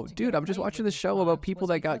 Oh, dude, I'm just watching the show about people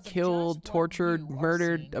that got killed, tortured,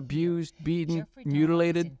 murdered, abused, beaten,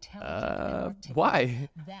 mutilated. Why?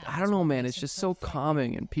 I don't know, man. It's just so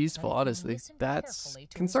calming and peaceful, honestly. That's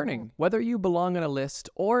concerning. Whether you belong on a list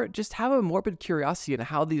or just have a morbid curiosity on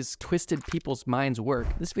how these twisted people's minds work,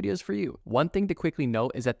 this video is for you. One thing to quickly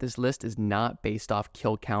note is that this list is not based off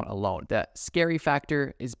kill count alone. The scary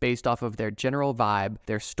factor is based off of their general vibe,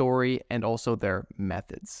 their story, and also their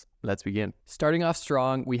methods. Let's begin. Starting off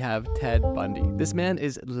strong, we have Ted Bundy. This man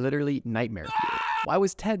is literally nightmare fuel. Why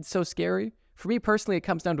was Ted so scary? For me personally, it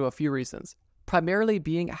comes down to a few reasons. Primarily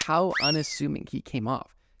being how unassuming he came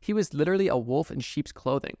off. He was literally a wolf in sheep's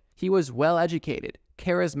clothing. He was well educated,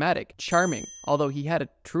 charismatic, charming, although he had a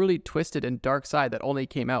truly twisted and dark side that only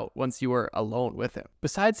came out once you were alone with him.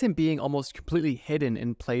 Besides him being almost completely hidden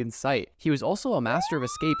in plain sight, he was also a master of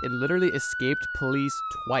escape and literally escaped police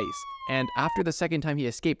twice. And after the second time he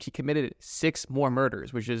escaped, he committed 6 more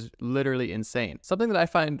murders, which is literally insane. Something that I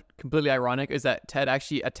find completely ironic is that Ted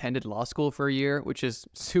actually attended law school for a year, which is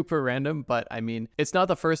super random, but I mean, it's not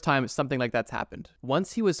the first time something like that's happened.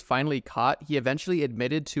 Once he was finally caught, he eventually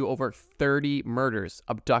admitted to over 30 murders,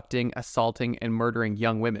 abducting, assaulting, and murdering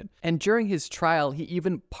young women. And during his trial, he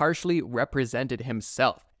even partially represented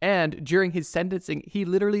himself. And during his sentencing, he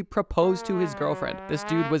literally proposed to his girlfriend. This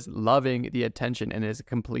dude was loving the attention and is a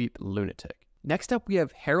complete lunatic. Next up, we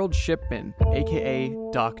have Harold Shipman, aka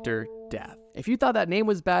Dr. Death. If you thought that name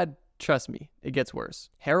was bad, trust me, it gets worse.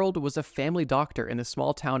 Harold was a family doctor in the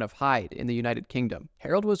small town of Hyde in the United Kingdom.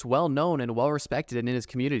 Harold was well known and well respected in his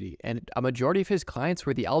community, and a majority of his clients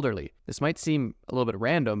were the elderly. This might seem a little bit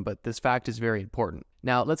random, but this fact is very important.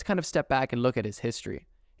 Now, let's kind of step back and look at his history.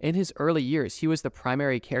 In his early years, he was the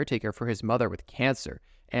primary caretaker for his mother with cancer,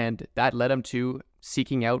 and that led him to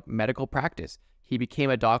seeking out medical practice. He became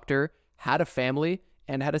a doctor, had a family,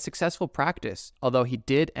 and had a successful practice, although he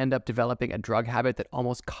did end up developing a drug habit that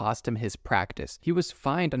almost cost him his practice. He was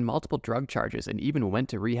fined on multiple drug charges and even went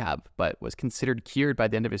to rehab, but was considered cured by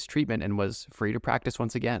the end of his treatment and was free to practice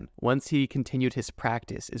once again. Once he continued his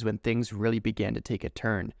practice is when things really began to take a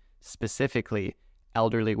turn. Specifically,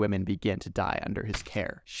 elderly women began to die under his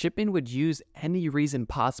care. Shipman would use any reason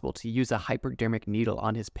possible to use a hypodermic needle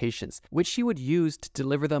on his patients, which he would use to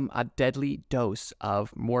deliver them a deadly dose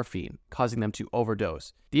of morphine, causing them to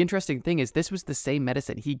overdose. The interesting thing is this was the same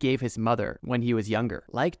medicine he gave his mother when he was younger.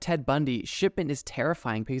 Like Ted Bundy, Shipman is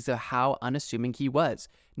terrifying because of how unassuming he was.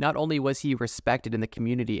 Not only was he respected in the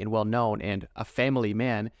community and well known and a family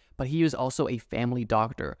man, but he was also a family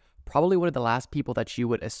doctor. Probably one of the last people that you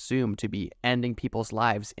would assume to be ending people's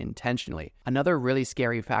lives intentionally. Another really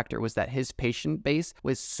scary factor was that his patient base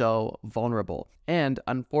was so vulnerable. And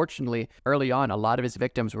unfortunately, early on, a lot of his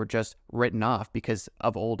victims were just written off because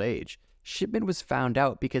of old age. Shipman was found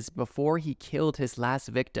out because before he killed his last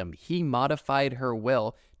victim, he modified her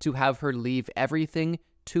will to have her leave everything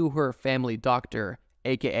to her family doctor,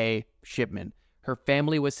 aka Shipman. Her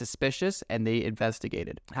family was suspicious and they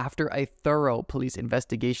investigated. After a thorough police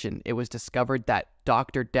investigation, it was discovered that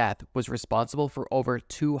Dr. Death was responsible for over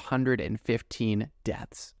 215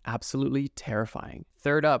 deaths. Absolutely terrifying.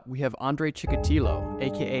 Third up, we have Andrei Chikatilo,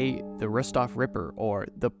 aka the Rostov Ripper or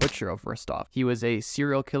the Butcher of Rostov. He was a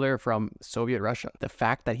serial killer from Soviet Russia. The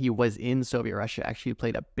fact that he was in Soviet Russia actually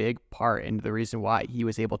played a big part in the reason why he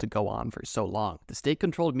was able to go on for so long. The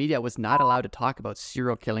state-controlled media was not allowed to talk about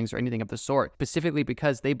serial killings or anything of the sort, specifically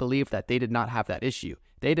because they believed that they did not have that issue.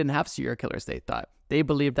 They didn't have serial killers, they thought. They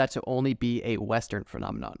believed that to only be a Western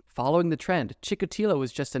phenomenon. Following the trend, Chikatilo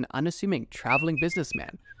was just an unassuming traveling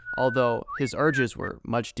businessman, although his urges were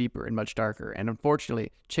much deeper and much darker. And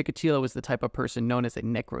unfortunately, Chikatilo was the type of person known as a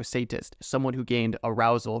necrosadist, someone who gained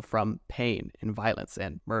arousal from pain and violence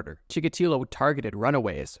and murder. Chikatilo targeted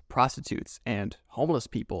runaways, prostitutes, and homeless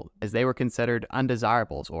people as they were considered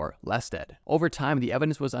undesirables or less dead. Over time, the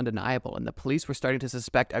evidence was undeniable and the police were starting to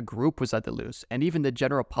suspect a group was at the loose, and even the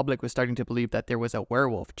general public was starting to believe that there was a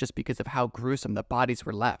werewolf just because of how gruesome the bodies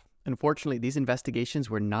were left. Unfortunately, these investigations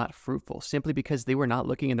were not fruitful simply because they were not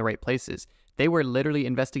looking in the right places. They were literally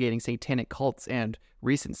investigating satanic cults and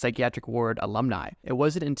recent psychiatric ward alumni. It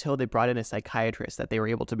wasn't until they brought in a psychiatrist that they were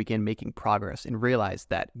able to begin making progress and realize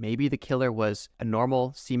that maybe the killer was a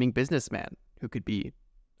normal seeming businessman who could be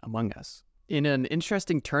among us. In an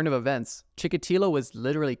interesting turn of events, Chikatilo was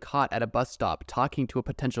literally caught at a bus stop talking to a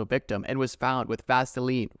potential victim and was found with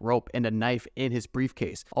Vaseline, rope, and a knife in his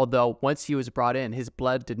briefcase. Although once he was brought in, his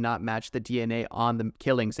blood did not match the DNA on the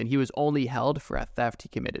killings and he was only held for a theft he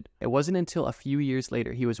committed. It wasn't until a few years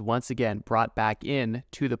later he was once again brought back in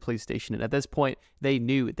to the police station, and at this point they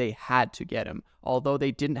knew they had to get him. Although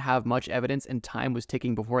they didn't have much evidence and time was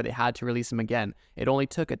ticking before they had to release him again, it only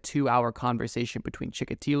took a 2-hour conversation between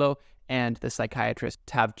Chikatilo and the psychiatrist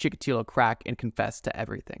to have Chikatilo crack and confess to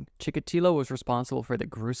everything. Chikatilo was responsible for the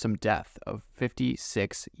gruesome death of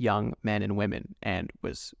 56 young men and women and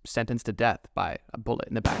was sentenced to death by a bullet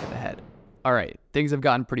in the back of the head. All right, things have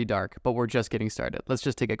gotten pretty dark, but we're just getting started. Let's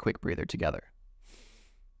just take a quick breather together.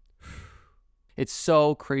 It's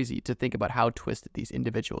so crazy to think about how twisted these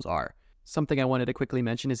individuals are. Something I wanted to quickly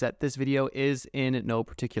mention is that this video is in no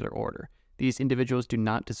particular order. These individuals do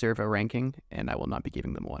not deserve a ranking, and I will not be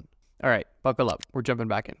giving them one. All right, buckle up. We're jumping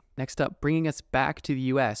back in. Next up, bringing us back to the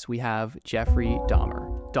US, we have Jeffrey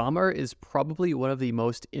Dahmer. Dahmer is probably one of the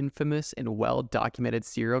most infamous and well-documented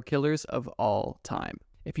serial killers of all time.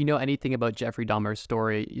 If you know anything about Jeffrey Dahmer's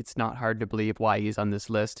story, it's not hard to believe why he's on this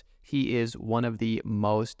list. He is one of the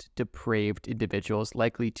most depraved individuals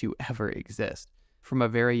likely to ever exist. From a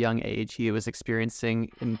very young age, he was experiencing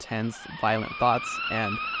intense, violent thoughts,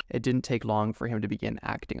 and it didn't take long for him to begin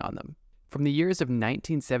acting on them. From the years of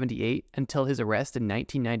 1978 until his arrest in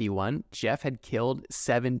 1991, Jeff had killed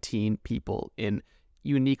 17 people in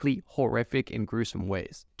uniquely horrific and gruesome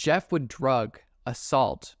ways. Jeff would drug,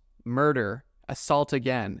 assault, murder, assault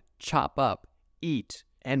again, chop up, eat,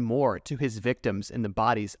 and more to his victims in the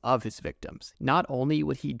bodies of his victims. Not only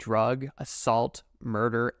would he drug, assault,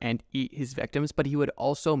 murder, and eat his victims, but he would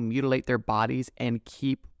also mutilate their bodies and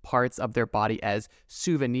keep parts of their body as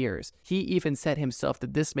souvenirs. He even said himself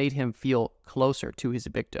that this made him feel closer to his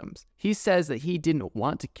victims. He says that he didn't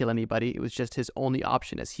want to kill anybody, it was just his only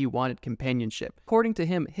option as he wanted companionship. According to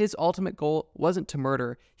him, his ultimate goal wasn't to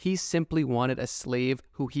murder, he simply wanted a slave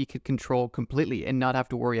who he could control completely and not have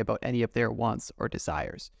to worry about any of their wants or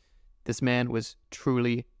desires. This man was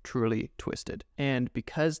truly, truly twisted. And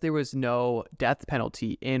because there was no death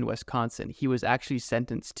penalty in Wisconsin, he was actually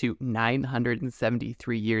sentenced to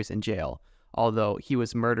 973 years in jail, although he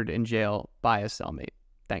was murdered in jail by a cellmate,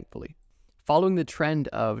 thankfully. Following the trend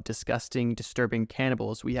of disgusting, disturbing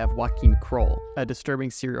cannibals, we have Joachim Kroll, a disturbing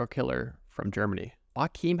serial killer from Germany.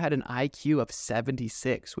 Joachim had an IQ of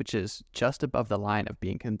 76, which is just above the line of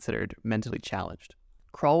being considered mentally challenged.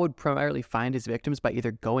 Kroll would primarily find his victims by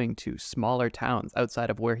either going to smaller towns outside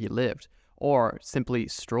of where he lived, or simply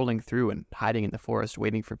strolling through and hiding in the forest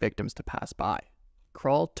waiting for victims to pass by.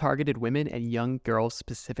 Kroll targeted women and young girls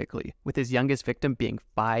specifically, with his youngest victim being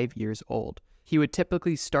 5 years old. He would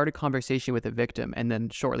typically start a conversation with a victim and then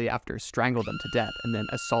shortly after strangle them to death and then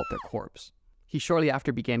assault their corpse. He shortly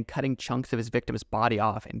after began cutting chunks of his victim's body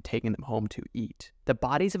off and taking them home to eat. The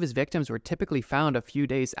bodies of his victims were typically found a few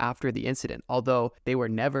days after the incident, although they were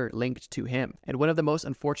never linked to him. And one of the most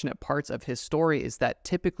unfortunate parts of his story is that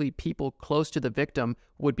typically people close to the victim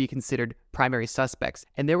would be considered primary suspects,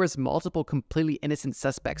 and there was multiple completely innocent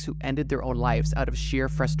suspects who ended their own lives out of sheer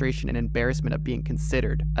frustration and embarrassment of being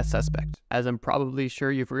considered a suspect. As I'm probably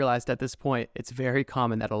sure you've realized at this point, it's very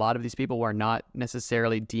common that a lot of these people were not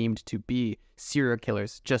necessarily deemed to be serial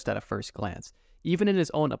killers just at a first glance. Even in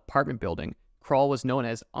his own apartment building, Kroll was known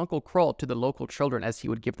as Uncle Kroll to the local children as he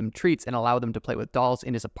would give them treats and allow them to play with dolls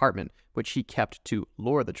in his apartment, which he kept to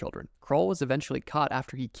lure the children. Kroll was eventually caught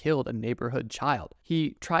after he killed a neighborhood child.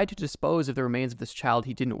 He tried to dispose of the remains of this child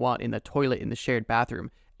he didn't want in the toilet in the shared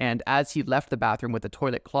bathroom, and as he left the bathroom with the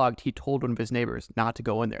toilet clogged, he told one of his neighbors not to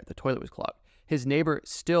go in there. The toilet was clogged. His neighbor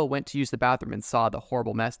still went to use the bathroom and saw the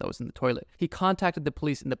horrible mess that was in the toilet. He contacted the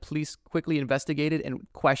police, and the police quickly investigated and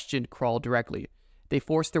questioned Kroll directly. They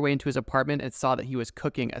forced their way into his apartment and saw that he was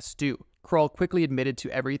cooking a stew. Kroll quickly admitted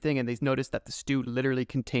to everything, and they noticed that the stew literally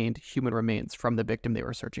contained human remains from the victim they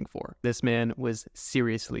were searching for. This man was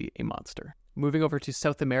seriously a monster. Moving over to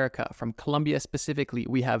South America, from Colombia specifically,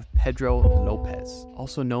 we have Pedro Lopez,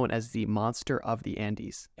 also known as the Monster of the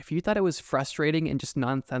Andes. If you thought it was frustrating and just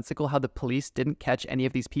nonsensical how the police didn't catch any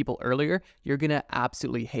of these people earlier, you're gonna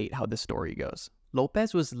absolutely hate how this story goes.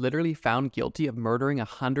 Lopez was literally found guilty of murdering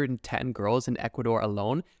 110 girls in Ecuador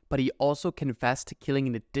alone, but he also confessed to killing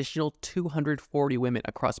an additional 240 women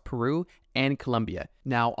across Peru and Colombia.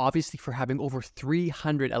 Now, obviously for having over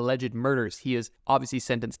 300 alleged murders, he is obviously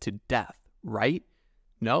sentenced to death, right?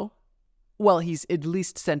 No? Well, he's at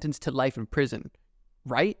least sentenced to life in prison,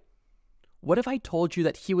 right? What if I told you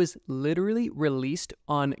that he was literally released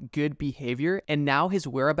on good behavior and now his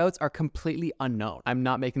whereabouts are completely unknown? I'm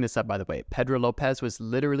not making this up, by the way. Pedro Lopez was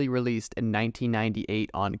literally released in 1998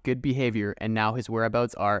 on good behavior and now his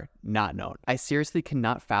whereabouts are not known. I seriously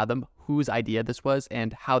cannot fathom whose idea this was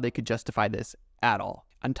and how they could justify this at all.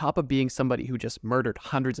 On top of being somebody who just murdered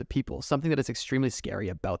hundreds of people, something that is extremely scary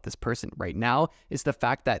about this person right now is the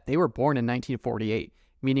fact that they were born in 1948,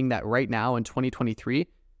 meaning that right now in 2023,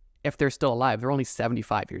 if they're still alive, they're only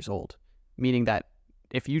 75 years old, meaning that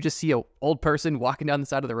if you just see an old person walking down the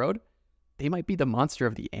side of the road, they might be the monster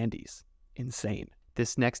of the Andes. Insane.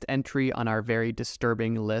 This next entry on our very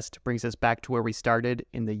disturbing list brings us back to where we started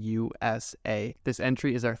in the USA. This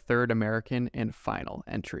entry is our third American and final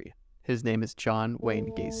entry. His name is John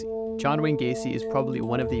Wayne Gacy. John Wayne Gacy is probably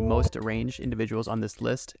one of the most deranged individuals on this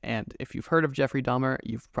list, and if you've heard of Jeffrey Dahmer,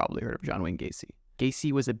 you've probably heard of John Wayne Gacy.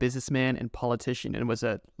 Gacy was a businessman and politician and was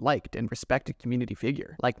a liked and respected community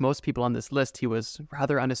figure. Like most people on this list, he was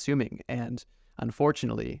rather unassuming and,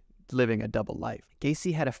 unfortunately, living a double life.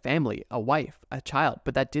 Gacy had a family, a wife, a child,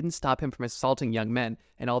 but that didn't stop him from assaulting young men,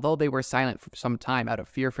 and although they were silent for some time out of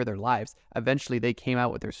fear for their lives, eventually they came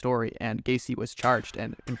out with their story, and Gacy was charged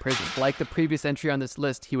and imprisoned. Like the previous entry on this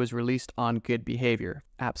list, he was released on good behavior.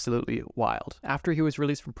 Absolutely wild. After he was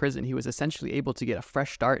released from prison, he was essentially able to get a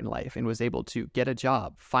fresh start in life and was able to get a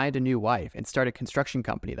job, find a new wife, and start a construction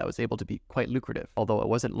company that was able to be quite lucrative, although it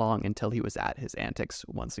wasn't long until he was at his antics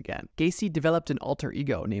once again. Gacy developed an alter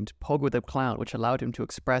ego named Pogo the Clown, which allowed him to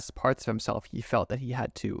express parts of himself he felt that he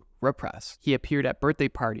had to repress. He appeared at birthday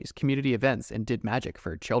parties, community events, and did magic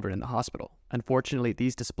for children in the hospital. Unfortunately,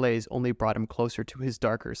 these displays only brought him closer to his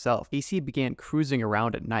darker self. Gacy began cruising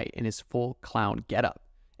around at night in his full clown getup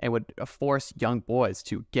and would force young boys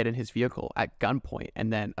to get in his vehicle at gunpoint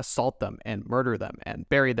and then assault them and murder them and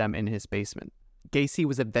bury them in his basement. Gacy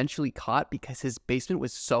was eventually caught because his basement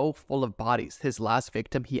was so full of bodies. His last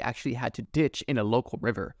victim he actually had to ditch in a local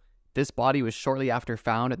river. This body was shortly after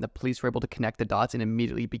found, and the police were able to connect the dots and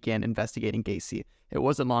immediately began investigating Gacy. It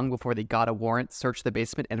wasn't long before they got a warrant, searched the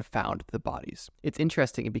basement, and found the bodies. It's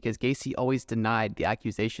interesting because Gacy always denied the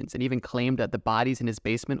accusations and even claimed that the bodies in his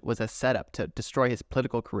basement was a setup to destroy his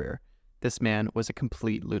political career. This man was a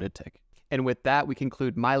complete lunatic. And with that, we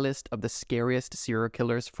conclude my list of the scariest serial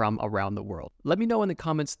killers from around the world. Let me know in the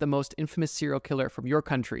comments the most infamous serial killer from your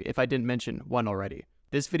country if I didn't mention one already.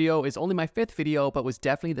 This video is only my 5th video, but was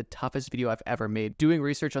definitely the toughest video I've ever made. Doing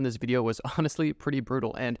research on this video was honestly pretty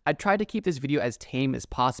brutal, and I tried to keep this video as tame as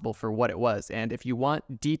possible for what it was. And if you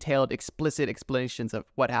want detailed, explicit explanations of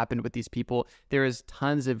what happened with these people, there is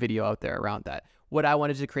tons of video out there around that. What I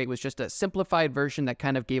wanted to create was just a simplified version that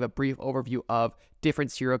kind of gave a brief overview of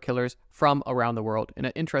different serial killers from around the world in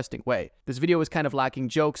an interesting way. This video was kind of lacking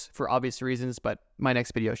jokes for obvious reasons, but my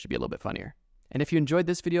next video should be a little bit funnier. And if you enjoyed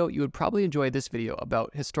this video, you would probably enjoy this video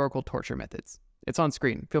about historical torture methods. It's on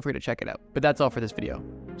screen, feel free to check it out. But that's all for this video.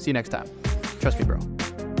 See you next time. Trust me, bro.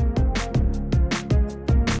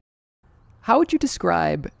 How would you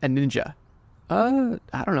describe a ninja?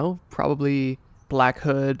 I don't know, probably black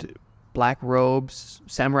hood, black robes,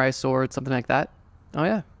 samurai sword, something like that. Oh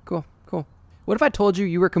yeah, cool. What if I told you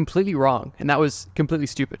you were completely wrong and that was completely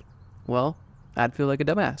stupid? Well, I'd feel like a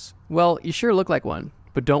dumbass. Well, you sure look like one,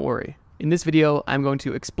 but don't worry. In this video, I'm going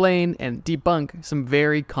to explain and debunk some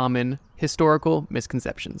very common historical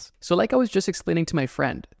misconceptions. So like I was just explaining to my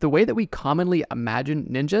friend, the way that we commonly imagine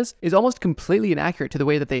ninjas is almost completely inaccurate to the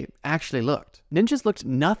way that they actually looked. Ninjas looked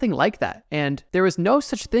nothing like that, and there was no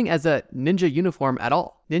such thing as a ninja uniform at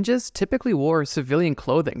all. Ninjas typically wore civilian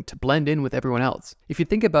clothing to blend in with everyone else. If you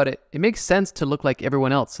think about it, it makes sense to look like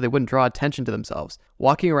everyone else so they wouldn't draw attention to themselves.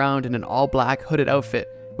 Walking around in an all-black hooded outfit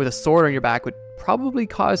with a sword on your back would probably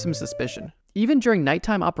cause some suspicion. Even during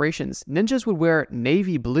nighttime operations, ninjas would wear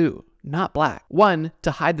navy blue, not black. 1,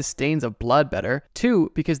 to hide the stains of blood better.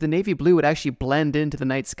 2, because the navy blue would actually blend into the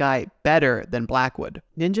night sky better than black would.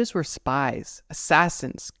 Ninjas were spies,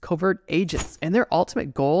 assassins, covert agents, and their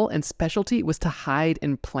ultimate goal and specialty was to hide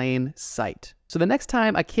in plain sight. So the next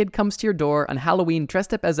time a kid comes to your door on Halloween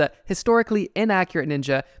dressed up as a historically inaccurate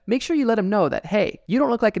ninja, make sure you let him know that, hey, you don't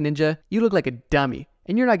look like a ninja, you look like a dummy,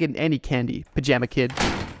 and you're not getting any candy, pajama kid.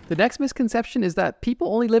 The next misconception is that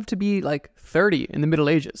people only live to be like 30 in the Middle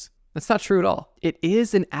Ages. That's not true at all. It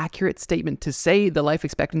is an accurate statement to say the life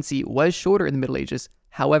expectancy was shorter in the Middle Ages,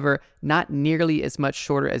 however, not nearly as much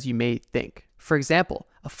shorter as you may think. For example,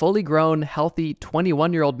 a fully grown, healthy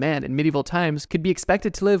 21-year-old man in medieval times could be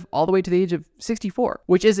expected to live all the way to the age of 64,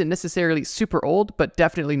 which isn't necessarily super old, but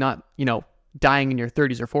definitely not, dying in your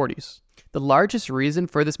 30s or 40s. The largest reason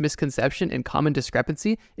for this misconception and common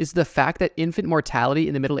discrepancy is the fact that infant mortality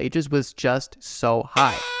in the Middle Ages was just so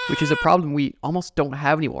high, which is a problem we almost don't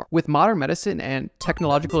have anymore. With modern medicine and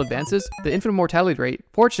technological advances, the infant mortality rate,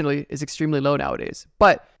 fortunately, is extremely low nowadays.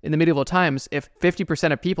 But in the medieval times, if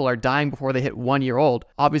 50% of people are dying before they hit 1 year old,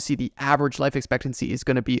 obviously the average life expectancy is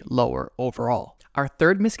going to be lower overall. Our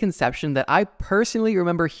third misconception that I personally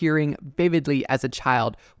remember hearing vividly as a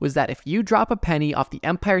child was that if you drop a penny off the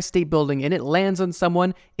Empire State Building and it lands on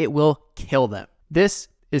someone, it will kill them. This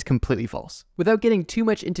is completely false. Without getting too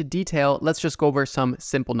much into detail, let's just go over some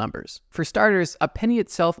simple numbers. For starters, a penny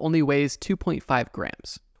itself only weighs 2.5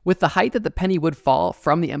 grams. With the height that the penny would fall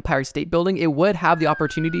from the Empire State Building, it would have the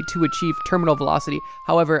opportunity to achieve terminal velocity.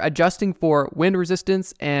 However, adjusting for wind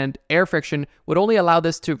resistance and air friction would only allow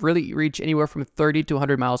this to really reach anywhere from 30 to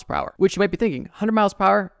 100 miles per hour. Which you might be thinking, 100 miles per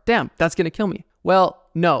hour? Damn, that's gonna kill me. Well,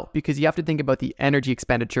 no, because you have to think about the energy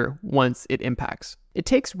expenditure once it impacts. It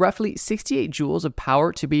takes roughly 68 joules of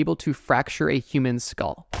power to be able to fracture a human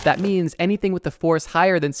skull. That means anything with a force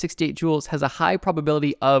higher than 68 joules has a high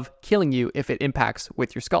probability of killing you if it impacts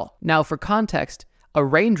with your skull. Now, for context, a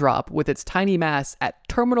raindrop with its tiny mass at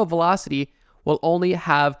terminal velocity will only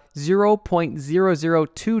have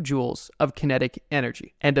 0.002 joules of kinetic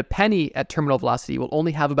energy, and a penny at terminal velocity will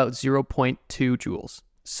only have about 0.2 joules.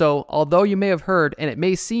 So, although you may have heard, and it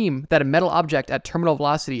may seem that a metal object at terminal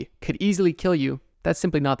velocity could easily kill you, that's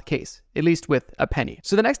simply not the case, at least with a penny.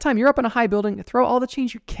 So the next time you're up in a high building, throw all the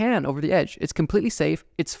change you can over the edge. It's completely safe,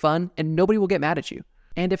 it's fun, and nobody will get mad at you.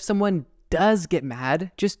 And if someone does get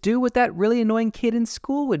mad, just do what that really annoying kid in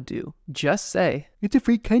school would do. Just say, "It's a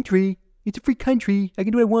free country. It's a free country. I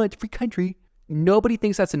can do what I want. It's a free country." Nobody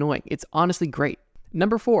thinks that's annoying. It's honestly great.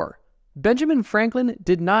 Number 4. Benjamin Franklin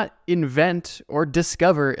did not invent or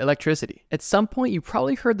discover electricity. At some point, you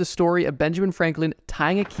probably heard the story of Benjamin Franklin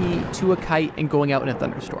tying a key to a kite and going out in a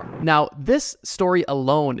thunderstorm. Now, this story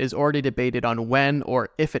alone is already debated on when or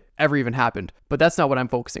if it ever even happened, but that's not what I'm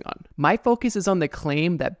focusing on. My focus is on the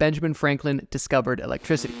claim that Benjamin Franklin discovered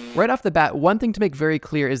electricity. Right off the bat, one thing to make very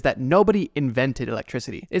clear is that nobody invented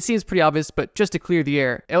electricity. It seems pretty obvious, but just to clear the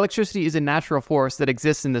air, electricity is a natural force that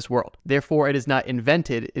exists in this world. Therefore, it is not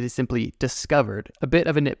invented, it is simply discovered. A bit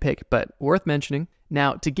of a nitpick, but worth mentioning.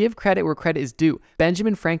 Now, to give credit where credit is due,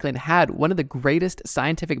 Benjamin Franklin had one of the greatest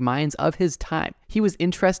scientific minds of his time. He was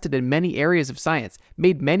interested in many areas of science,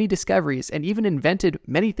 made many discoveries, and even invented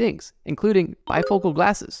many things, including bifocal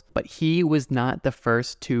glasses. But he was not the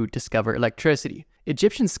first to discover electricity.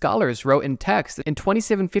 Egyptian scholars wrote in text in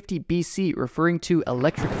 2750 BC referring to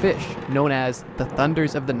electric fish, known as the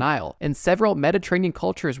thunders of the Nile, and several Mediterranean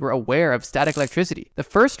cultures were aware of static electricity. The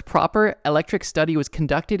first proper electric study was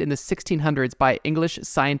conducted in the 1600s by English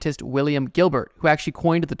scientist William Gilbert, who actually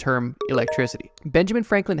coined the term electricity. Benjamin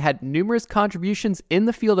Franklin had numerous contributions in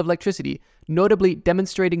the field of electricity, notably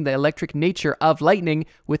demonstrating the electric nature of lightning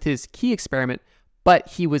with his key experiment, but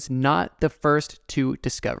he was not the first to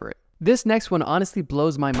discover it. This next one honestly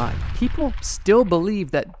blows my mind. People still believe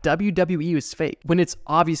that WWE is fake when it's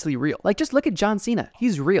obviously real. Like, just look at John Cena.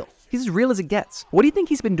 He's real. He's as real as it gets. What do you think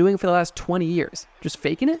he's been doing for the last 20 years? Just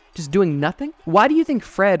faking it? Just doing nothing? Why do you think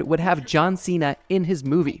Fred would have John Cena in his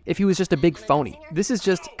movie if he was just a big phony? This is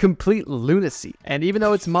just complete lunacy. And even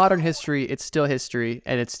though it's modern history, it's still history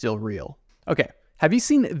and it's still real. Okay. Have you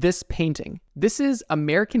seen this painting? This is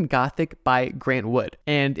American Gothic by Grant Wood.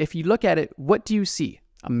 And if you look at it, what do you see?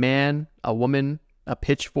 A man, a woman, a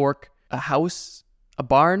pitchfork, a house, a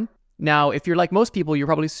barn. Now, if you're like most people, you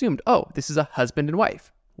probably assumed, oh, this is a husband and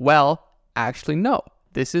wife. Well, actually, no.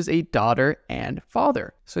 This is a daughter and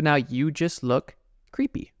father. So now you just look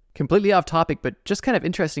creepy. Completely off topic, but just kind of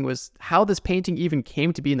interesting was how this painting even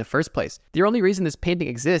came to be in the first place. The only reason this painting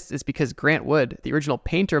exists is because Grant Wood, the original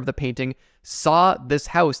painter of the painting, saw this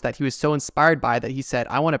house that he was so inspired by that he said,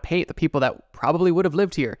 I want to paint the people that probably would have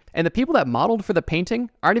lived here. And the people that modeled for the painting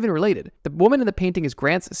aren't even related. The woman in the painting is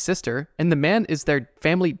Grant's sister, and the man is their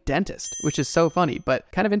family dentist, which is so funny,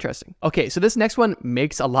 but kind of interesting. Okay, so this next one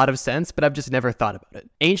makes a lot of sense, but I've just never thought about it.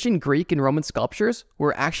 Ancient Greek and Roman sculptures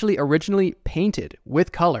were actually originally painted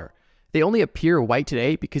with color. They only appear white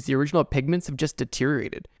today because the original pigments have just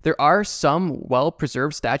deteriorated. There are some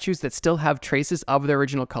well-preserved statues that still have traces of their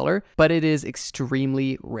original color, but it is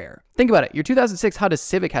extremely rare. Think about it. Your 2006 Honda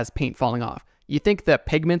Civic has paint falling off. You think the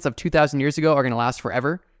pigments of 2,000 years ago are going to last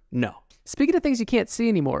forever? No. Speaking of things you can't see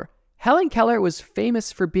anymore, Helen Keller was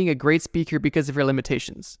famous for being a great speaker because of her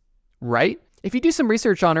limitations, right? If you do some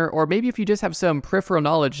research on her, or maybe if you just have some peripheral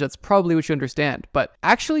knowledge, that's probably what you understand. But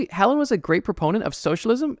actually, Helen was a great proponent of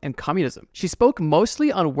socialism and communism. She spoke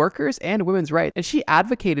mostly on workers' and women's rights, and she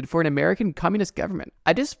advocated for an American communist government.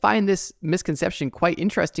 I just find this misconception quite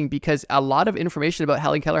interesting because a lot of information about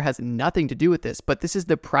Helen Keller has nothing to do with this, but this is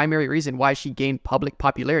the primary reason why she gained public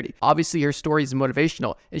popularity. Obviously, her story is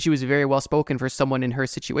motivational, and she was very well spoken for someone in her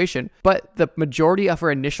situation, but the majority of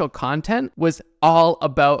her initial content was all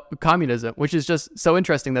about communism, which is just so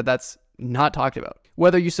interesting that that's not talked about.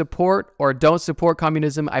 Whether you support or don't support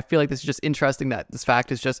communism, I feel like this is just interesting that this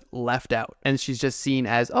fact is just left out. And she's just seen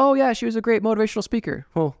as, oh yeah, she was a great motivational speaker.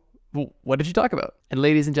 Well, what did you talk about? And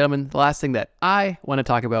ladies and gentlemen, the last thing that I want to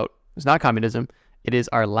talk about is not communism. It is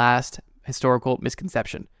our last historical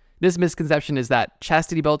misconception. This misconception is that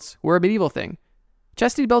chastity belts were a medieval thing.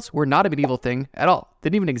 Chastity belts were not a medieval thing at all. They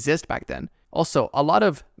didn't even exist back then. Also, a lot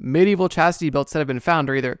of medieval chastity belts that have been found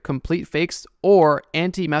are either complete fakes or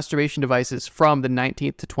anti-masturbation devices from the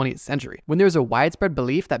 19th to 20th century, when there was a widespread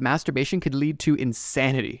belief that masturbation could lead to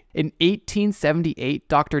insanity. In 1878,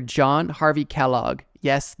 Dr. John Harvey Kellogg,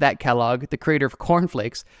 yes, that Kellogg, the creator of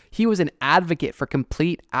cornflakes, he was an advocate for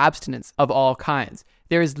complete abstinence of all kinds.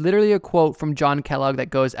 There is literally a quote from John Kellogg that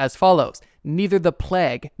goes as follows: "Neither the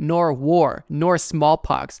plague, nor war, nor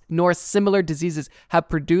smallpox, nor similar diseases have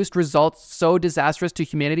produced results so disastrous to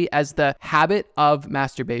humanity as the habit of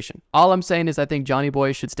masturbation." All I'm saying is I think Johnny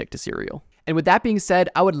Boy should stick to cereal. And with that being said,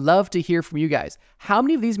 I would love to hear from you guys. How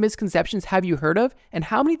many of these misconceptions have you heard of? And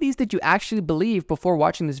how many of these did you actually believe before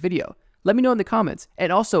watching this video? Let me know in the comments.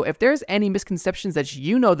 And also, if there's any misconceptions that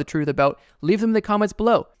you know the truth about, leave them in the comments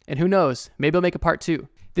below. And who knows, maybe I'll make a part 2.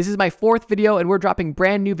 This is my 4th video, and we're dropping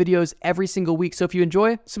brand new videos every single week. So if you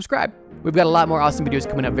enjoy, subscribe. We've got a lot more awesome videos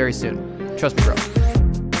coming up very soon. Trust me, bro.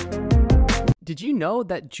 Did you know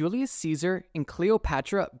that Julius Caesar and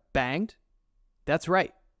Cleopatra banged? That's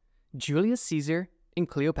right. Julius Caesar and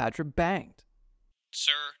Cleopatra banged.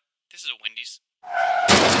 Sir, this is a Wendy's.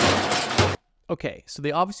 Okay, so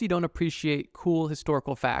they obviously don't appreciate cool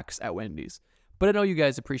historical facts at Wendy's, but I know you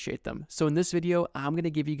guys appreciate them. So in this video, I'm going to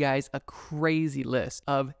give you guys a crazy list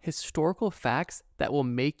of historical facts that will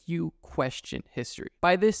make you question history.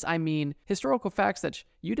 By this, I mean historical facts that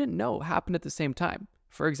you didn't know happened at the same time.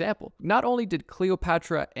 For example, not only did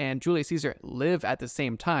Cleopatra and Julius Caesar live at the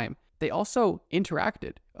same time, they also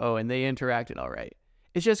interacted. Oh, and they interacted all right.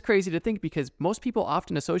 It's just crazy to think because most people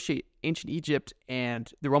often associate ancient Egypt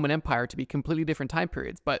and the Roman Empire to be completely different time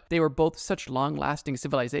periods, but they were both such long-lasting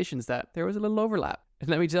civilizations that there was a little overlap. And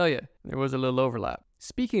let me tell you, there was a little overlap.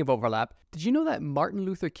 Speaking of overlap, did you know that Martin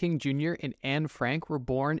Luther King Jr. and Anne Frank were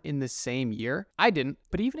born in the same year? I didn't,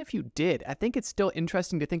 but even if you did, I think it's still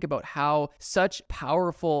interesting to think about how such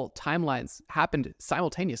powerful timelines happened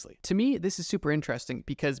simultaneously. To me, this is super interesting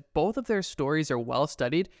because both of their stories are well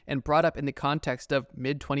studied and brought up in the context of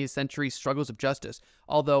mid-20th century struggles of justice.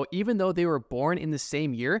 Although, even though they were born in the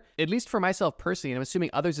same year, at least for myself personally, and I'm assuming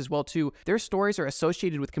others as well too, their stories are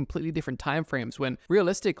associated with completely different time frames when,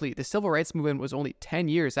 realistically, the civil rights movement was only 10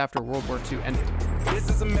 years after World War II ended. This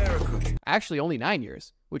is America. Actually, only 9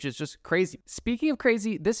 years, which is just crazy. Speaking of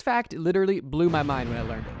crazy, this fact literally blew my mind when I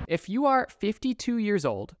learned it. If you are 52 years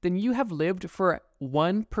old, then you have lived for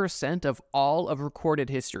 1% of all of recorded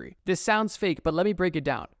history. This sounds fake, but let me break it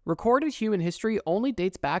down. Recorded human history only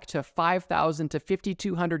dates back to 5,000 to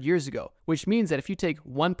 5,200 years ago, which means that if you take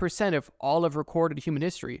 1% of all of recorded human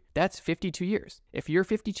history, that's 52 years. If you're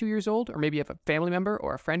 52 years old, or maybe you have a family member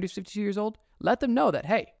or a friend who's 52 years old, let them know that,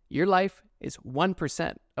 hey, your life is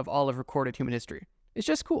 1% of all of recorded human history. It's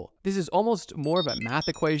just cool. This is almost more of a math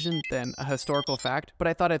equation than a historical fact, but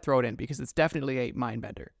I thought I'd throw it in because it's definitely a mind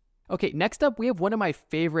bender. Okay, next up, we have one of my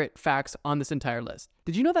favorite facts on this entire list.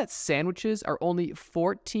 Did you know that sandwiches are only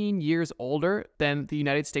 14 years older than the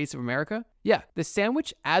United States of America? Yeah, the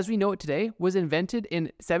sandwich as we know it today was invented in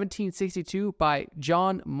 1762 by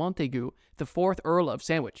John Montagu, the 4th Earl of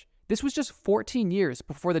Sandwich. This was just 14 years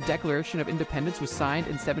before the Declaration of Independence was signed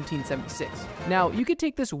in 1776. Now, you could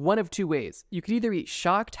take this one of two ways. You could either be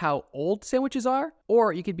shocked how old sandwiches are,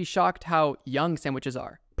 or you could be shocked how young sandwiches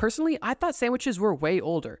are. Personally, I thought sandwiches were way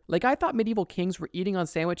older. Like, I thought medieval kings were eating on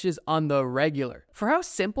sandwiches on the regular. For how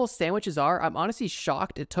simple sandwiches are, I'm honestly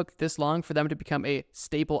shocked it took this long for them to become a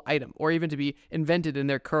staple item, or even to be invented in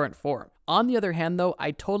their current form. On the other hand, though,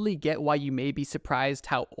 I totally get why you may be surprised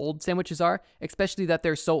how old sandwiches are, especially that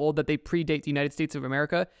they're so old that they predate the United States of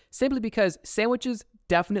America, simply because sandwiches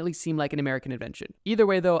definitely seem like an American invention. Either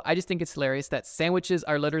way, though, I just think it's hilarious that sandwiches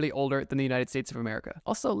are literally older than the United States of America.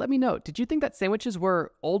 Also, let me know, did you think that sandwiches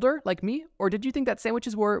were older like me, or did you think that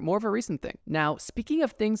sandwiches were more of a recent thing? Now, speaking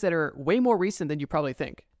of things that are way more recent than you probably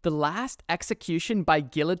think, the last execution by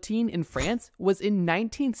guillotine in France was in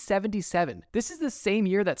 1977. This is the same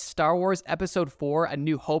year that Star Wars Episode 4: A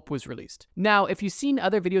New Hope was released. Now, if you've seen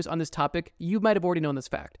other videos on this topic, you might have already known this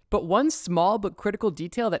fact. But one small but critical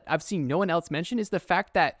detail that I've seen no one else mention is the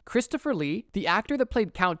fact that Christopher Lee, the actor that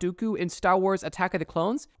played Count Dooku in Star Wars Attack of the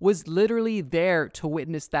Clones, was literally there to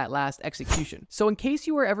witness that last execution. So in case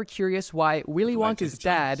you were ever curious why Willy Wonka's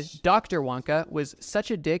dad, Dr. Wonka, was such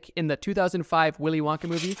a dick in the 2005 Willy Wonka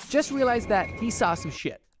movie, just realize that he saw some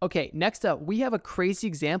shit. Okay, next up, we have a crazy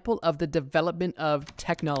example of the development of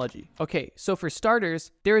technology. Okay, so for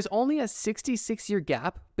starters, there is only a 66-year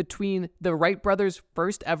gap between the Wright brothers'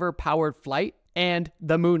 first ever powered flight and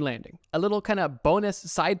the moon landing. A little kind of bonus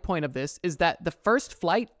side point of this is that the first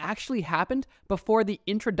flight actually happened before the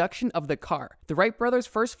introduction of the car. The Wright brothers'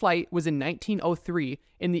 first flight was in 1903,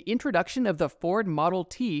 and the introduction of the Ford Model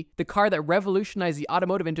T, the car that revolutionized the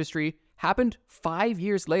automotive industry, happened 5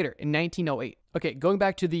 years later in 1908. Okay, going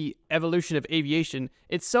back to the evolution of aviation,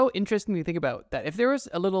 it's so interesting to think about that if there was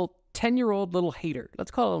a little 10-year-old little hater,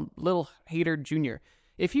 let's call him Little Hater Jr.,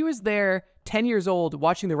 if he was there 10 years old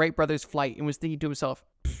watching the Wright brothers flight and was thinking to himself,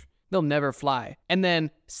 they'll never fly. And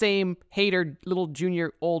then same hater, little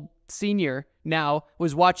junior, old senior now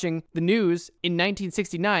was watching the news in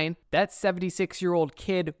 1969, that 76-year-old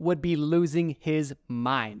kid would be losing his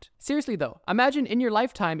mind. Seriously though, imagine in your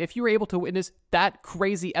lifetime if you were able to witness that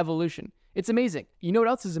crazy evolution. It's amazing. You know what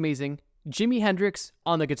else is amazing? Jimi Hendrix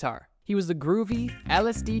on the guitar. He was the groovy,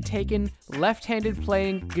 LSD-taken, left-handed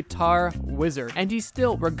playing guitar wizard, and he's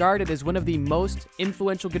still regarded as one of the most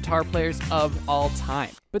influential guitar players of all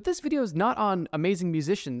time. But this video is not on amazing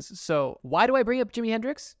musicians, so why do I bring up Jimi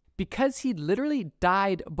Hendrix? Because he literally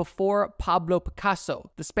died before Pablo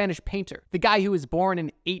Picasso, the Spanish painter, the guy who was born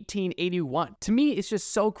in 1881. To me, it's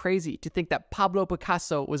just so crazy to think that Pablo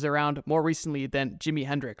Picasso was around more recently than Jimi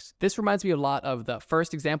Hendrix. This reminds me a lot of the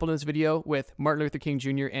first example in this video with Martin Luther King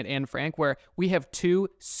Jr. and Anne Frank, where we have two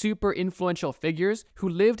super influential figures who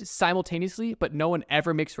lived simultaneously, but no one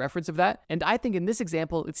ever makes reference of that. And I think in this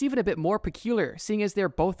example, it's even a bit more peculiar, seeing as they're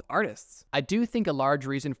both artists. I do think a large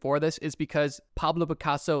reason for this is because Pablo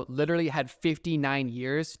Picasso literally had 59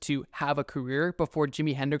 years to have a career before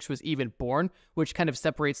Jimi Hendrix was even born, which kind of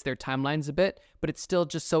separates their timelines a bit, but it's still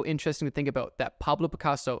just so interesting to think about that Pablo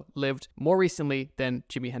Picasso lived more recently than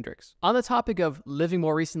Jimi Hendrix. On the topic of living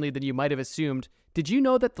more recently than you might have assumed, did you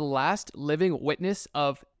know that the last living witness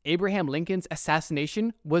of Abraham Lincoln's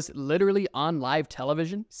assassination was literally on live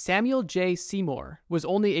television? Samuel J. Seymour was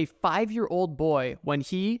only a 5-year-old boy when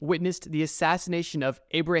he witnessed the assassination of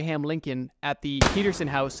Abraham Lincoln at the Peterson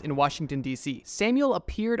House in Washington, D.C. Samuel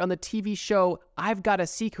appeared on the TV show I've Got a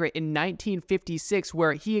Secret in 1956,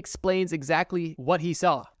 where he explains exactly what he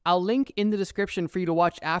saw. I'll link in the description for you to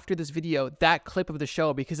watch after this video that clip of the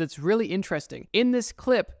show because it's really interesting. In this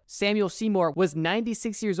clip, Samuel Seymour was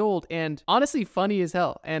 96 years old and honestly funny as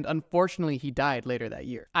hell, and unfortunately he died later that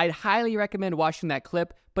year. I'd highly recommend watching that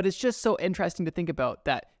clip, but it's just so interesting to think about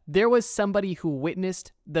that there was somebody who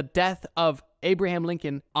witnessed the death of Abraham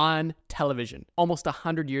Lincoln on television almost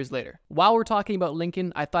 100 years later. While we're talking about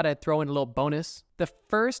Lincoln, I thought I'd throw in a little bonus. The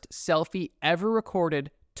first selfie ever recorded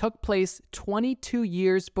took place 22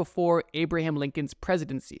 years before Abraham Lincoln's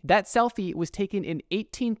presidency. That selfie was taken in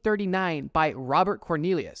 1839 by Robert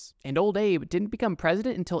Cornelius, and old Abe didn't become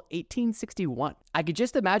president until 1861. I could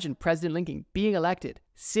just imagine President Lincoln being elected,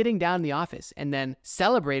 sitting down in the office, and then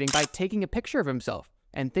celebrating by taking a picture of himself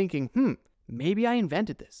and thinking, maybe I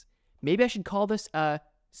invented this. Maybe I should call this a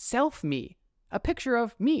self-me, a picture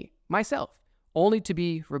of me, myself, only to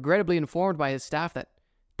be regrettably informed by his staff that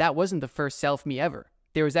that wasn't the first self-me ever.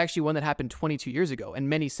 There was actually one that happened 22 years ago, and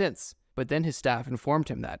many since. But then his staff informed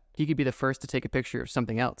him that he could be the first to take a picture of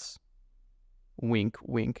something else. Wink,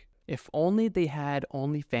 wink. If only they had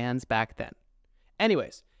OnlyFans back then.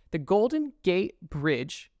 Anyways, the Golden Gate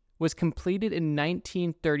Bridge was completed in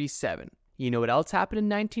 1937. You know what else happened in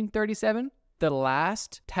 1937? The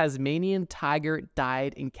last Tasmanian tiger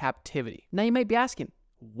died in captivity. Now you might be asking,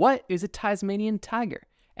 what is a Tasmanian tiger?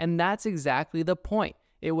 And that's exactly the point.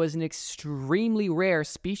 It was an extremely rare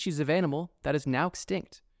species of animal that is now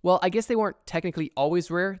extinct. Well, I guess they weren't technically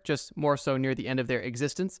always rare, just more so near the end of their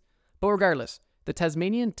existence. But regardless, the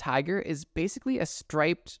Tasmanian tiger is basically a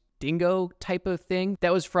striped dingo type of thing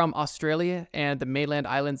that was from Australia and the mainland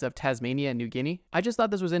islands of Tasmania and New Guinea. I just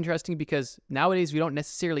thought this was interesting because nowadays we don't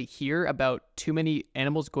necessarily hear about too many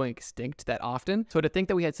animals going extinct that often. So to think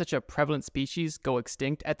that we had such a prevalent species go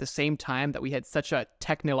extinct at the same time that we had such a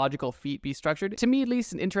technological feat be structured, to me at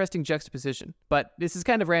least, an interesting juxtaposition. But this is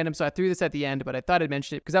kind of random, so I threw this at the end, but I thought I'd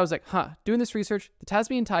mention it because I was like, doing this research, the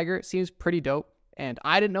Tasmanian tiger seems pretty dope. And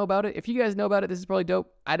I didn't know about it. If you guys know about it, this is probably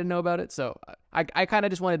dope. I didn't know about it, so I kind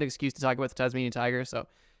of just wanted an excuse to talk about the Tasmanian tiger. So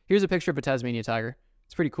here's a picture of a Tasmanian tiger.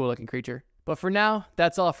 It's a pretty cool looking creature. But for now,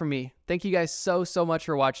 that's all from me. Thank you guys so much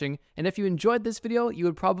for watching. And if you enjoyed this video, you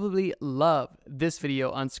would probably love this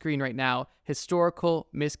video on screen right now, Historical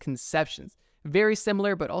Misconceptions. Very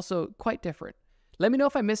similar, but also quite different. Let me know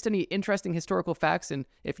if I missed any interesting historical facts, and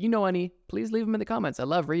if you know any, please leave them in the comments. I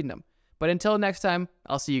love reading them. But until next time,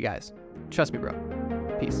 I'll see you guys. Trust me, bro.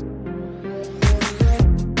 Peace.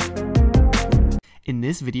 In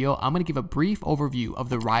this video, I'm going to give a brief overview of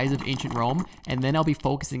the rise of ancient Rome, and then I'll be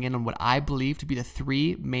focusing in on what I believe to be the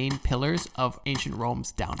 3 main pillars of ancient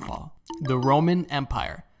Rome's downfall. The Roman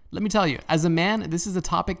Empire. Let me tell you, as a man, this is a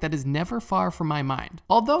topic that is never far from my mind.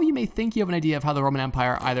 Although you may think you have an idea of how the Roman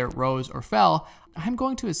Empire either rose or fell, I'm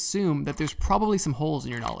going to assume that there's probably some holes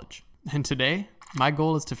in your knowledge. And today, my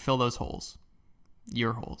goal is to fill those holes.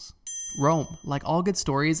 Your holes. Rome, like all good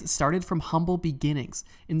stories, started from humble beginnings.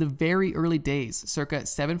 In the very early days, circa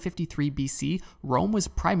 753 BC, Rome was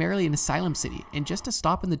primarily an asylum city and just a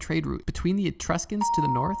stop in the trade route between the Etruscans to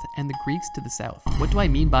the north and the Greeks to the south. What do I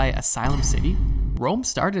mean by asylum city? Rome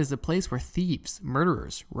started as a place where thieves,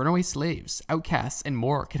 murderers, runaway slaves, outcasts, and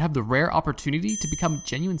more could have the rare opportunity to become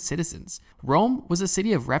genuine citizens. Rome was a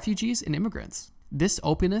city of refugees and immigrants. This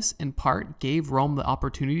openness, in part, gave Rome the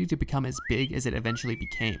opportunity to become as big as it eventually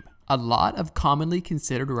became. A lot of commonly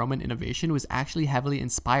considered Roman innovation was actually heavily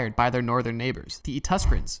inspired by their northern neighbors, the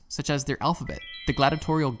Etruscans, such as their alphabet, the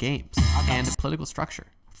gladiatorial games, and political structure.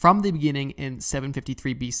 From the beginning in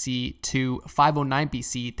 753 BC to 509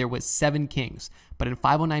 BC, there was 7 kings, but in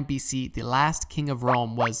 509 BC, the last king of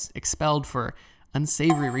Rome was expelled for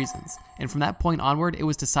unsavory reasons, and from that point onward, it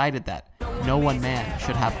was decided that no one man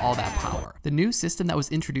should have all that power. The new system that was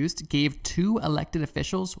introduced gave 2 elected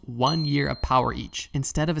officials 1 year of power each,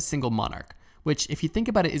 instead of a single monarch, which, if you think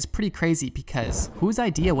about it, is pretty crazy because whose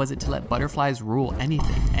idea was it to let butterflies rule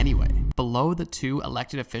anything anyway? Below the 2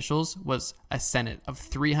 elected officials was a senate of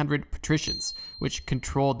 300 patricians, which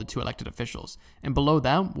controlled the 2 elected officials, and below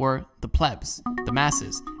them were the plebs, the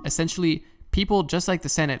masses, essentially people just like the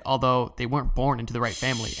Senate, although they weren't born into the right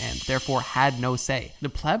family and therefore had no say. The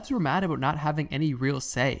plebs were mad about not having any real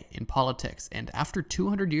say in politics, and after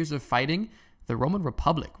 200 years of fighting, the Roman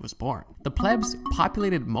Republic was born. The plebs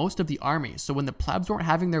populated most of the army, so when the plebs weren't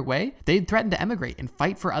having their way, they'd threaten to emigrate and